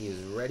now, he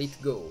is ready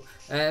to go.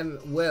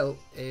 Well,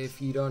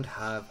 if you don't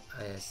have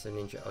a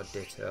Ninja or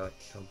Ditto,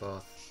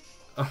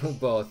 or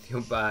both,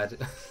 you're bad.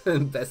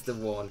 Best of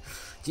one.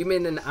 Do you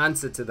mean an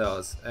answer to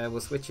those?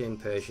 We'll switch in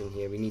Persian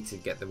here, we need to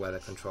get the weather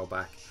control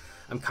back.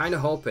 I'm kind of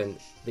hoping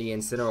the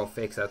Incineroar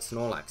fakes out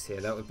Snorlax here,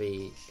 that would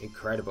be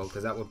incredible,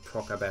 because that would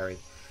proc our berry.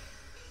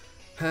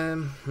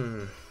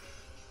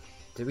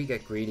 Did we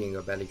get Greedy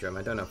or Belly Drum?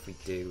 I don't know if we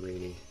do,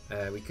 really.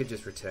 We could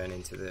just return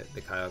into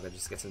the Kyogre,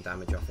 just get some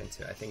damage off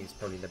into it. I think it's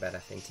probably the better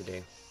thing to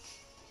do.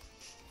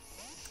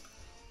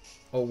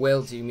 Or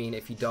Will, do you mean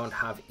if you don't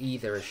have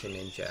either a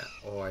Shedinja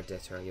or a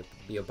Ditto,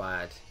 you're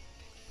bad?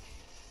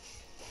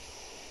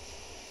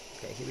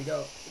 Okay, here we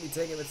go. We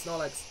take it with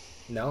Snorlax.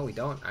 No, we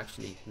don't,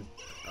 actually.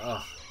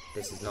 Oh,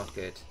 this is not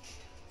good.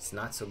 It's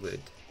not so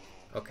good.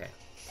 Okay.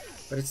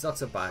 But it's not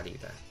so bad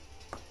either.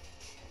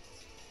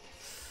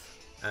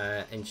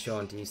 And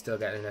Sean, do you still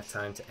get enough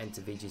time to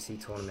enter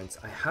VGC tournaments?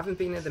 I haven't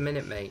been at the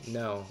minute, mate,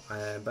 no.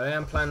 But I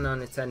am planning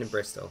on attending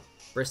Bristol.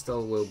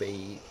 Bristol will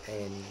be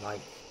in like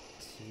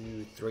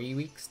 2-3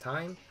 weeks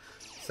time.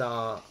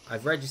 So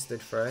I've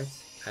registered for it.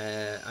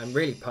 I'm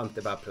really pumped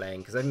about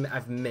playing, because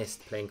I've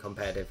missed playing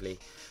competitively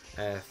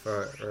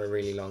for a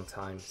really long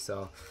time.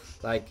 So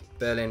like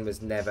Berlin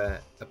was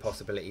never a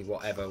possibility,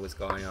 whatever was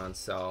going on.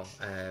 So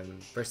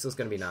Bristol's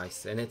gonna be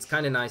nice, and it's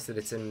kind of nice that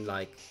it's in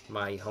like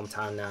my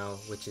hometown now,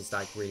 which is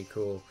like really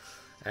cool.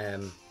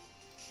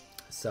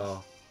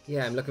 So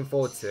yeah, I'm looking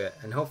forward to it,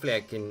 and hopefully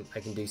I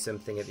can do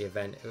something at the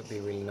event. It would be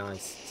really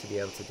nice to be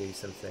able to do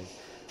something.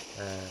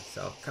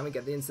 So can we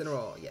get the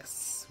Incineroar?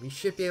 Yes, we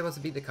should be able to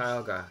beat the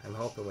Kyogre, I'm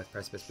hoping, with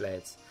Precipice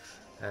Blades.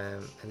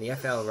 And the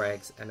FL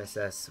Regs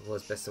MSS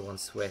was best of one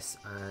Swiss,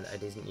 and I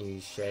didn't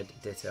use Shed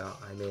Ditto.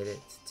 I made it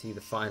to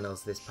the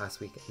finals this past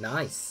week.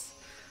 Nice,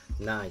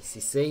 nice.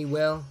 You see,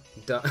 Will,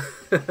 don't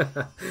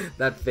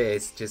that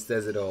face just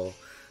says it all.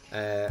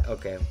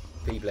 Okay,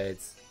 P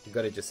Blades. We've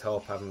got to just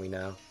hope, haven't we,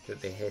 now that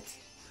they hit.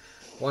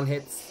 One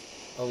hits.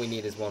 All we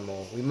need is one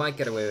more. We might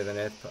get away with an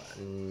Earth, but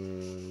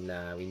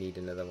nah, we need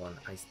another one.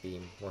 Ice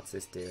Beam. What's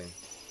this doing?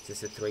 Is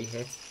this a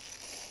 3-hit?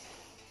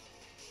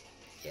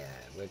 Yeah,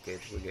 we're good,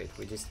 we're good.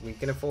 We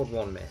can afford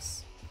one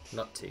miss,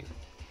 not 2.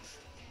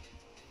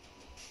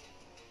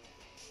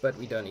 But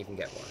we don't even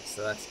get one,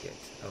 so that's good.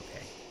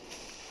 Okay.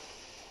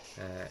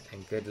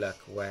 And good luck.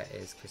 Where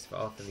is Christopher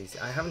off of these?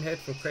 I haven't heard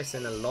from Chris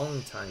in a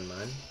long time,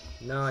 man.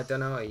 No, I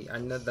don't know. I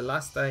know the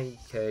last I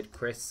heard,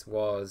 Chris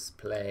was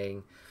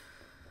playing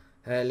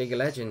League of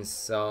Legends,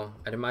 so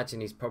I'd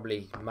imagine he's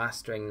probably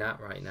mastering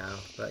that right now.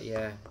 But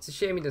yeah, it's a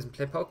shame he doesn't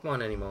play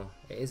Pokemon anymore.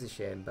 It is a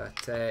shame,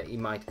 but he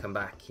might come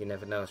back. You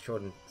never know.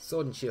 Sword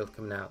and Shield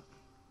coming out.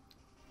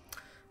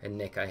 And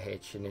Nick, I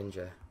hate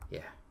Shedinja.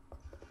 Yeah.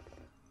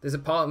 There's a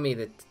part of me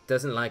that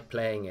doesn't like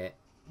playing it,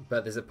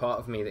 but there's a part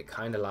of me that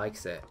kind of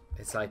likes it.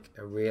 It's like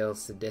a real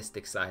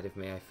sadistic side of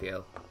me, I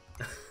feel.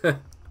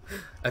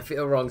 I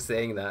feel wrong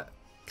saying that.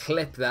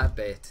 Clip that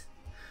bit.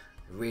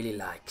 I really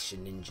like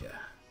Shedinja.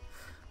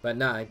 But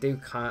no, I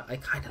kind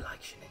of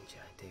like Shedinja,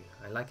 I do.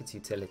 I like its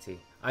utility.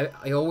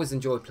 I always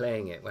enjoy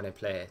playing it when I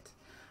play it.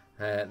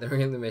 The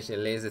real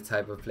mission, Lee is the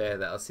type of player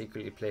that'll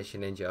secretly play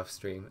Shedinja off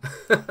stream.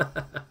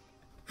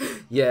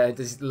 Yeah,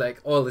 just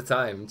like all the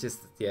time.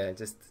 Just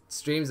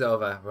stream's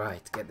over.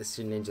 Right, get the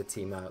Shedinja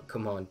team out.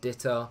 Come on,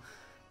 Ditto,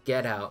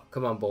 get out.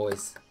 Come on,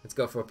 boys. Let's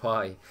go for a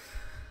party.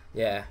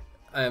 Yeah,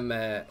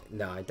 no,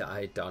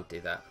 I don't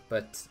do that.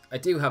 But I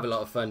do have a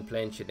lot of fun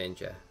playing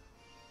Shedinja.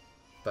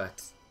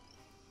 but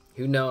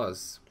who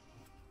knows?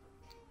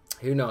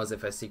 Who knows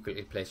if I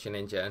secretly place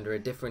Ninja under a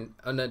different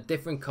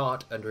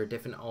cart, under a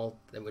different alt,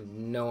 that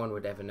no one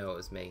would ever know it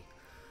was me.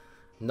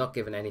 I'm not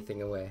giving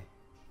anything away.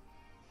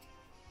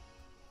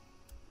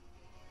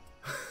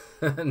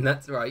 And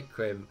that's right,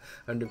 Crim,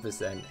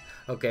 100%.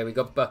 Okay, we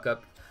got Buck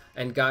Up.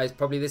 And guys,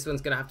 probably this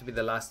one's going to have to be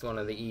the last one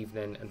of the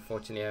evening.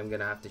 Unfortunately, I'm going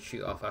to have to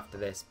shoot off after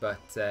this.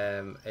 But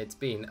it's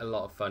been a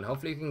lot of fun.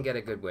 Hopefully, we can get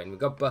a good win. We've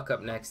got Buck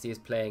Up next. He is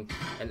playing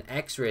an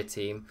X-Ray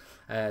team.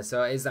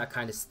 So it is that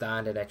kind of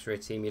standard X-Ray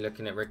team. You're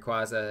looking at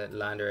Rayquaza,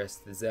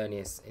 Landorus, the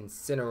Xerneas,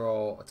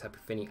 Incineroar, Tapu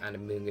Fini, and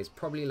Amoonguss.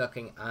 Probably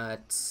looking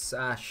at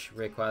Sash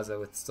Rayquaza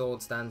with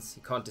Sword Stance.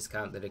 You can't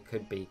discount that it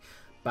could be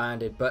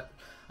banded. But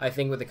I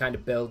think with the kind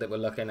of build that we're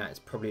looking at, it's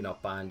probably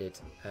not banded.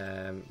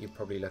 You're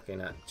probably looking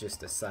at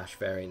just a Sash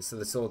variant. So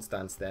the Sword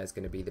Stance there is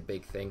going to be the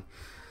big thing.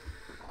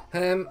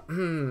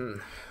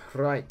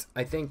 Right,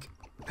 I think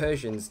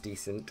Persian's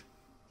decent.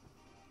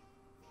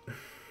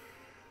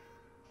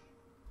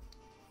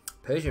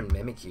 Persian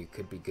Mimikyu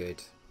could be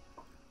good.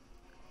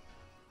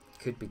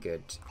 Could be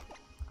good.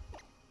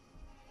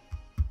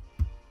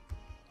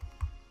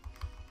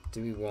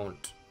 Do we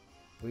want...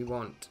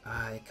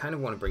 I kind of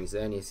want to bring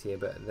Xerneas here,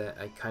 but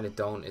I kind of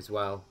don't as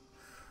well.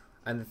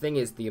 And the thing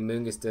is, the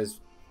Amoonguss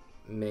does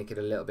make it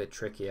a little bit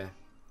trickier,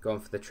 going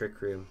for the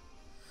Trick Room.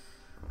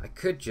 I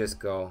could just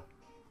go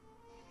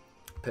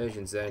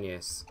Persian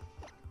Xerneas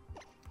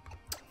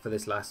for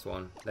this last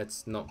one.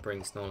 Let's not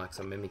bring Snorlax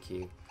or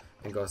Mimikyu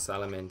and go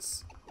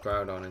Salamence,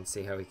 Groudon, and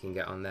see how we can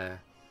get on there.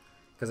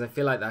 Because I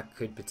feel like that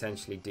could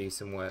potentially do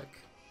some work.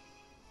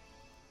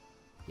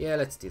 Yeah,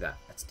 let's do that.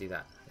 Let's do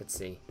that. Let's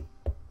see.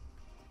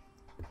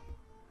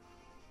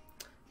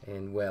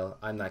 And well,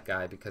 I'm that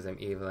guy because I'm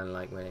evil and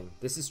like winning.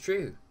 This is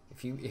true.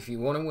 If you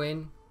want to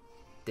win,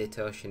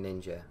 ditto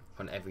Ninja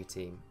on every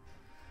team.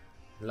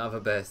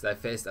 Lava Burst. I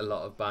faced a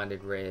lot of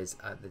banded rays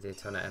at the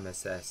Daytona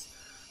MSS.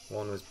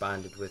 One was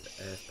banded with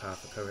Earth Power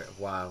for cover.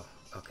 Wow.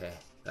 Okay,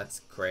 that's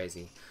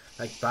crazy.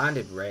 Like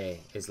banded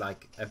ray is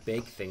like a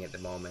big thing at the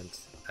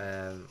moment.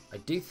 I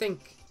do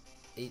think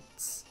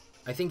it's.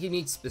 I think you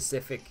need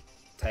specific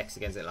text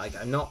against it. Like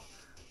I'm not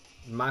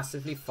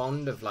massively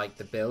fond of like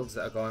the builds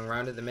that are going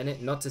around at the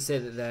minute. Not to say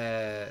that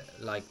they're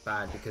like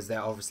bad, because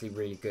they're obviously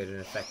really good and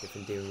effective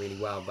and doing really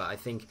well, but I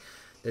think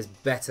there's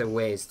better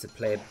ways to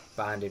play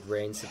banded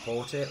ray and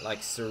support it.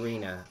 Like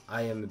Serena,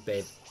 I am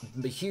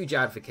a huge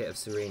advocate of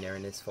Serena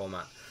in this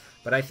format,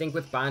 but I think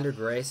with banded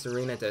ray,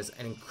 Serena does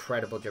an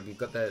incredible job. You've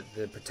got the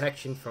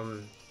protection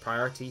from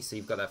priority, so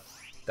you've got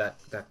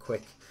that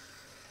quick.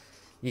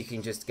 You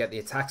can just get the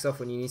attacks off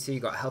when you need to.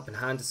 You've got Helping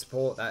Hand to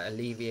support. That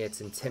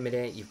alleviates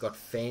Intimidate. You've got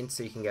Feint,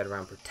 so you can get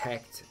around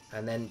Protect.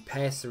 And then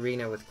pair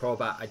Serena with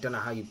Crobat. I don't know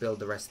how you build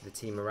the rest of the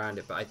team around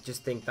it, but I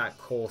just think that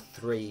core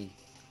 3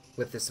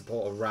 with the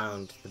support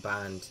around the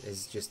band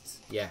is just,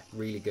 yeah,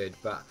 really good.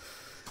 But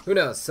who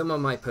knows?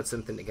 Someone might put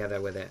something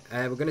together with it.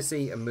 We're going to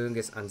see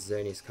Amoonguss and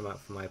Xerneas come out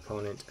for my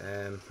opponent.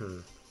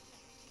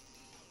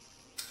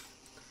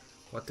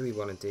 What do we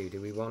want to do?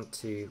 Do we want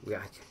to...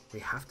 We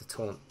have to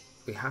taunt.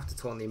 We have to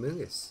taunt the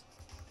Amoonguss.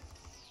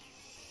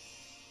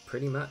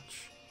 Pretty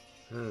much.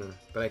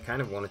 But I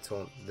kind of want to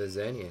taunt the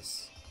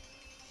Xerneas.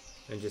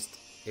 And just,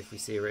 if we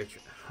see a rich...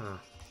 I'm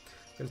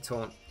going to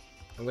taunt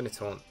the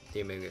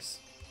Amoonguss.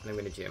 And I'm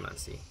going to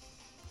Geomancy.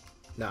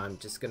 No, I'm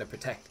just going to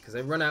Protect, because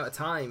I run out of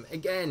time.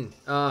 Again!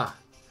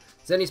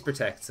 Xerneas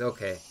protects.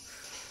 Okay.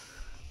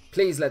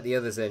 Please let the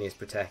other Xerneas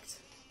protect.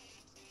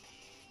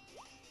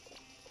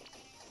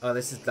 Oh,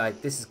 this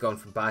is gone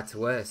from bad to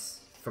worse.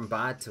 From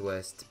bad to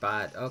worse to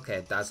bad.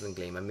 Okay, Dazzling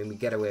Gleam. I mean, we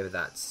get away with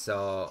that.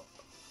 So,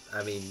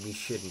 I mean, we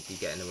shouldn't be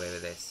getting away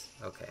with this.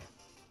 Okay.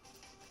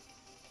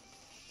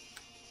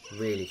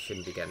 Really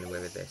shouldn't be getting away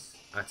with this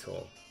at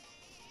all.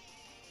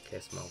 Okay,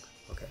 Smog.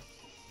 Okay.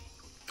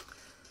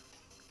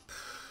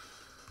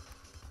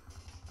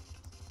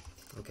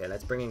 Okay,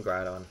 let's bring in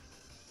Groudon.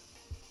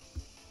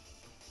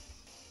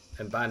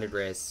 And Banded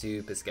Ray is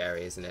super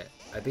scary, isn't it?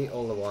 I beat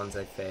all the ones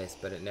I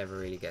faced, but it never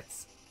really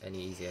gets any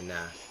easier.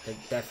 Nah, it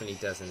definitely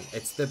doesn't.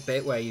 It's the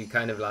bit where you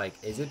kind of like,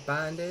 is it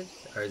banded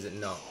or is it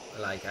not?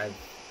 Like I've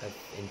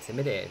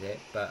intimidated it,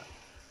 but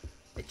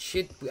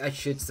I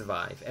should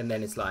survive. And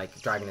then it's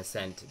like Dragon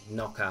Ascent,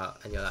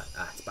 knockout, and you're like,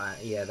 it's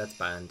banned. Yeah, that's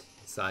banned.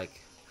 It's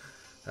like,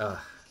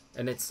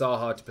 and it's so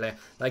hard to play.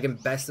 Like in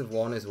Best of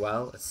 1 as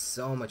well, it's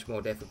so much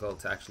more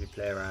difficult to actually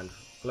play around.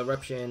 Full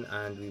Eruption,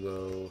 and we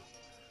will.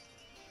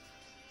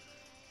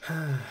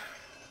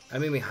 I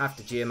mean, we have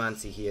to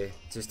Geomancy here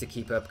just to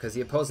keep up, because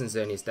the opposing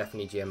Xerneas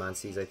definitely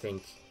Geomancies, I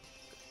think.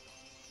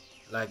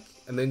 Like,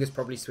 Amoonguss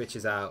probably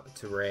switches out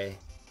to Ray.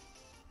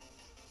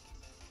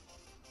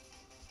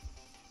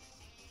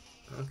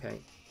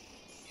 Okay.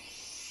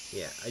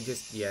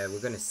 Yeah, we're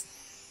gonna...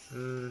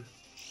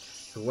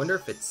 I wonder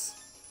if it's...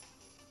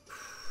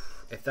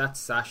 If that's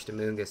Sash to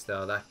Amoonguss,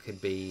 though, that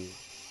could be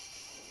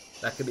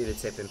the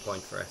tipping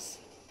point for us.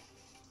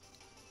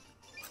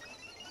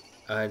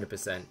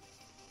 100%.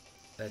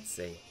 Let's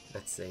see.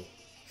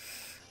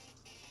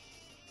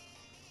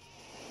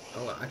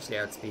 Oh, actually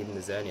outspeeding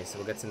the Xerneas, so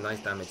we'll get some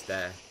nice damage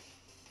there.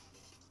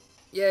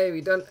 Yay,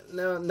 we don't...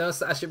 No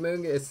Sash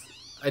Amoonguss.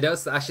 I know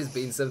Sash has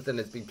been something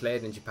that's been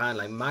played in Japan,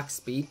 like max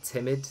speed,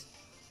 timid.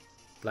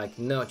 Like,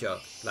 no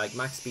joke. Like,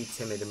 max speed,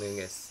 timid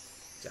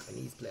Amoonguss.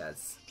 Japanese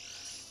players.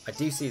 I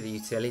do see the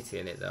utility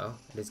in it, though.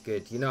 It is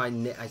good. You know,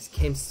 I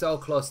came so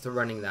close to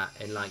running that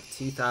in, like,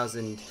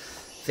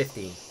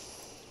 2015.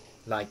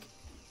 Like,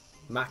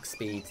 max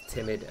speed,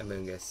 timid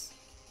Amoonguss.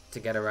 To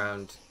get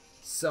around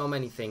so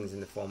many things in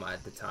the format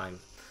at the time.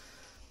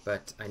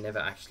 But I never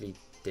actually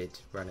did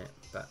run it.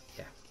 But,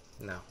 yeah.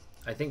 No.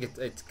 I think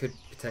it could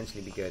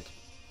potentially be good.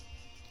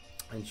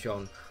 And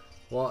Sean,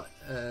 what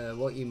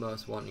you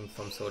most wanting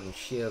from Sword and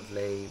Shield,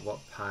 Lee? What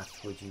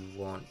path would you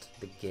want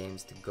the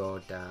games to go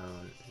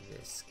down?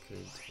 This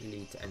could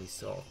lead to any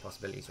sort of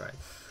possibilities, right?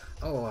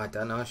 Oh, I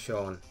don't know,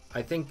 Sean.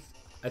 I think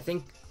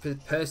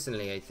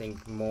personally, I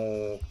think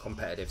more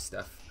competitive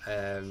stuff.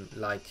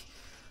 Like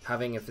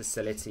having a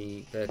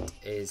facility that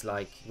is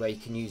like where you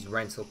can use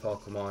rental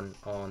Pokemon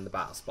on the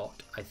Battlespot.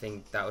 I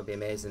think that would be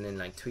amazing, and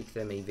like tweak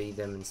them, EV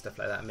them and stuff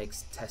like that. It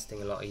makes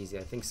testing a lot easier.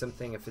 I think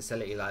a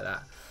facility like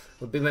that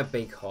would be my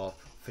big hope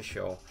for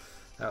sure.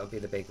 That would be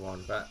the big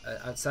one. But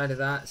outside of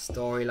that,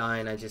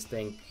 storyline, I just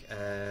think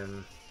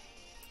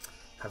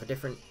have a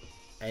different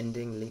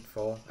ending, Elite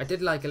Four. I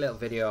did like a little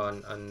video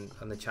on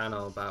the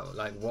channel about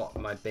like what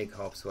my big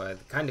hopes were.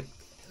 Kind of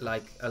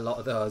like a lot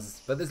of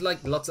those, but there's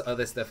like lots of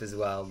other stuff as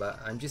well. But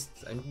I'm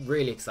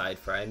really excited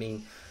for it. I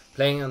mean,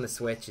 playing on the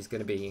Switch is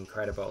going to be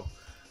incredible.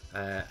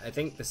 I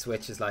think the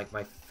Switch is like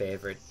my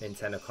favorite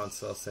Nintendo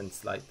console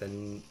since like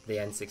the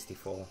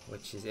N64,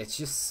 which is it's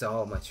just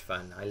so much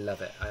fun. I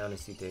love it. I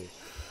honestly do.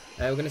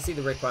 We're going to see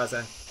the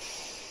Rayquaza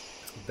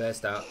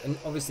burst out, and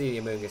obviously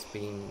the Amoonguss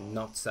being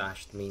not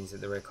sashed means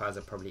that the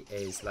Rayquaza probably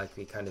is, like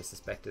we kind of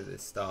suspected at the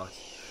start,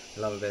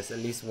 Lava Burst. At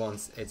least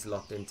once it's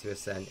locked into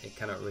Ascent, it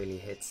cannot really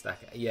hit stack.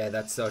 Yeah,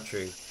 that's so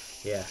true.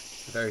 Yeah,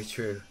 very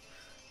true.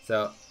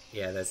 So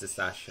yeah, there's a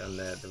sash on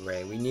the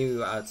Ray. We knew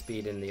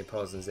outspeeding the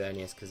opposing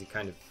Xerneas because he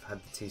kind of had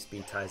the 2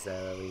 speed ties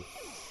there.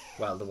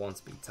 Well, the 1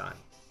 speed tie.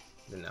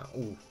 No.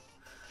 Ooh.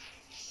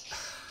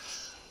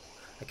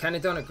 I kind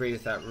of don't agree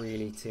with that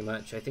really too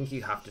much. I think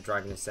you have to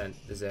Dragon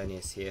Ascent the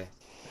Xerneas here.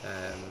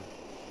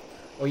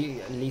 Or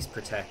you at least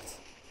protect.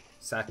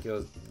 Sack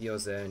your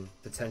Xern,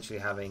 potentially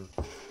having,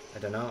 I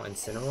don't know,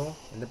 Incineroar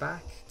in the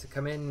back to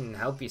come in and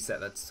help you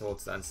set that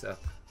Swords Dance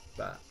up.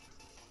 But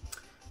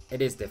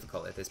it is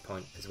difficult at this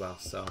point as well.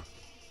 So,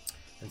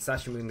 and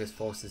Sashamunga's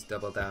forces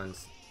double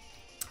downs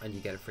and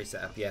you get a free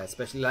setup. Yeah,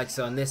 especially like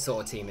so on this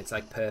sort of team, it's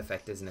like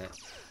perfect, isn't it?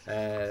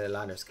 The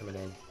Lander's coming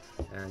in.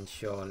 And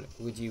Sean,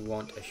 would you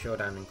want a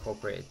Showdown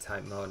incorporated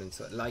type mode? And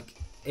so,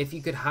 like, if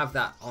you could have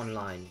that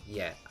online,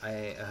 yeah,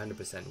 I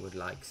 100% would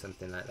like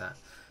something like that.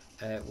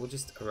 We'll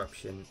just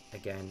Eruption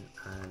again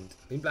and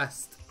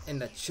Moonblast,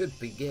 and that should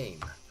be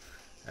game.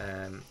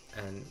 And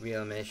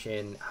Real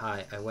Mission,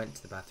 hi, I went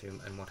to the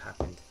bathroom and what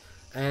happened?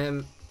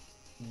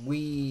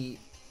 We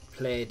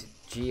played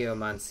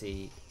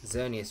Geomancy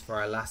Xerneas for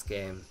our last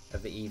game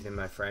of the evening,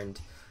 my friend.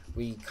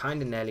 We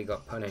kind of nearly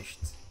got punished,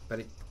 but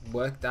it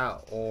worked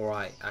out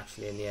alright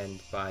actually in the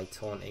end by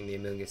taunting the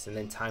Amoonguss and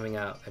then timing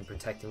out and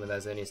protecting with our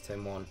Xerneas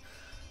turn 1.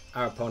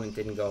 Our opponent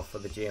didn't go for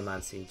the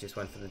Geomancy, just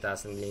went for the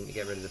Dazzling Gleam to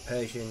get rid of the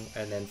Persian,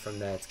 and then from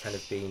there it's kind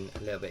of been a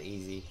little bit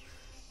easy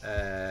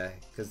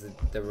because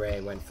the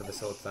Ray went for the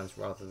Sword Dance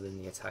rather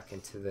than the attack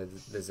into the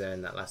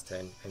Xern that last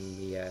turn, and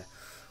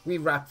we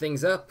wrapped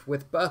things up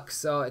with Buck,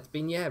 so it's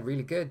been, yeah,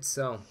 really good.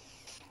 So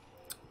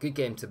good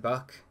game to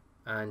Buck,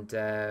 and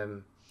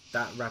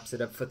that wraps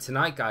it up for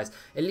tonight, guys.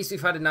 At least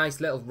we've had a nice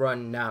little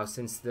run now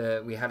since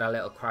we had our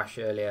little crash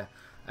earlier,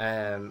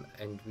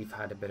 and we've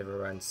had a bit of a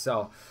run.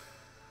 So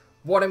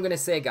what I'm going to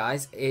say,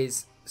 guys,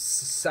 is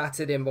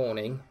Saturday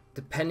morning,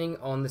 depending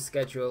on the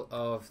schedule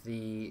of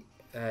the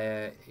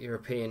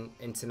European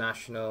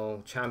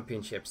International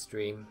Championship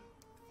stream,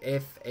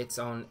 if it's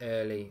on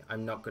early,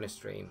 I'm not going to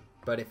stream.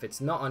 But if it's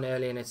not on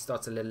early and it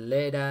starts a little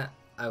later,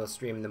 I will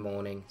stream in the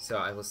morning, so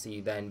I will see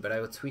you then. But I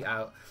will tweet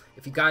out.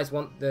 If you guys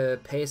want the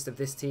paste of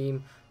this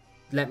team,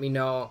 let me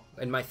know.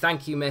 And my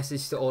thank you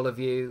message to all of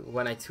you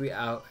when I tweet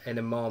out in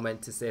a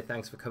moment to say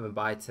thanks for coming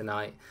by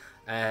tonight.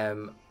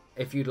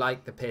 If you'd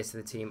like the pace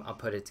of the team, I'll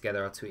put it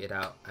together, I'll tweet it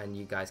out, and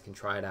you guys can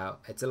try it out.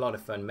 It's a lot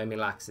of fun.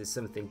 MimiLax is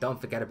something, don't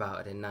forget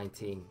about it in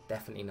 19.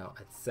 Definitely not.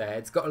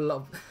 It's got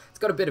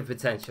a bit of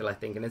potential, I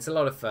think, and it's a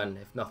lot of fun,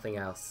 if nothing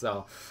else.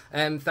 So,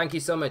 thank you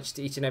so much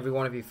to each and every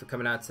one of you for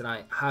coming out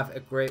tonight. Have a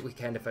great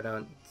weekend if I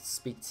don't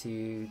speak to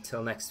you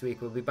till next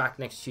week. We'll be back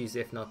next Tuesday,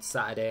 if not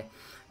Saturday.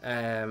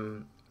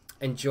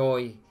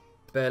 Enjoy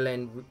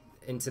Berlin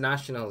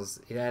Internationals,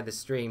 yeah, the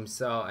stream.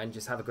 So, and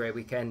just have a great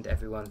weekend,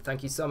 everyone.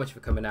 Thank you so much for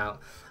coming out,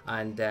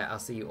 and I'll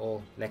see you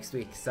all next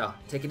week. So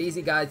take it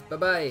easy, guys.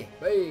 Bye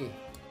bye.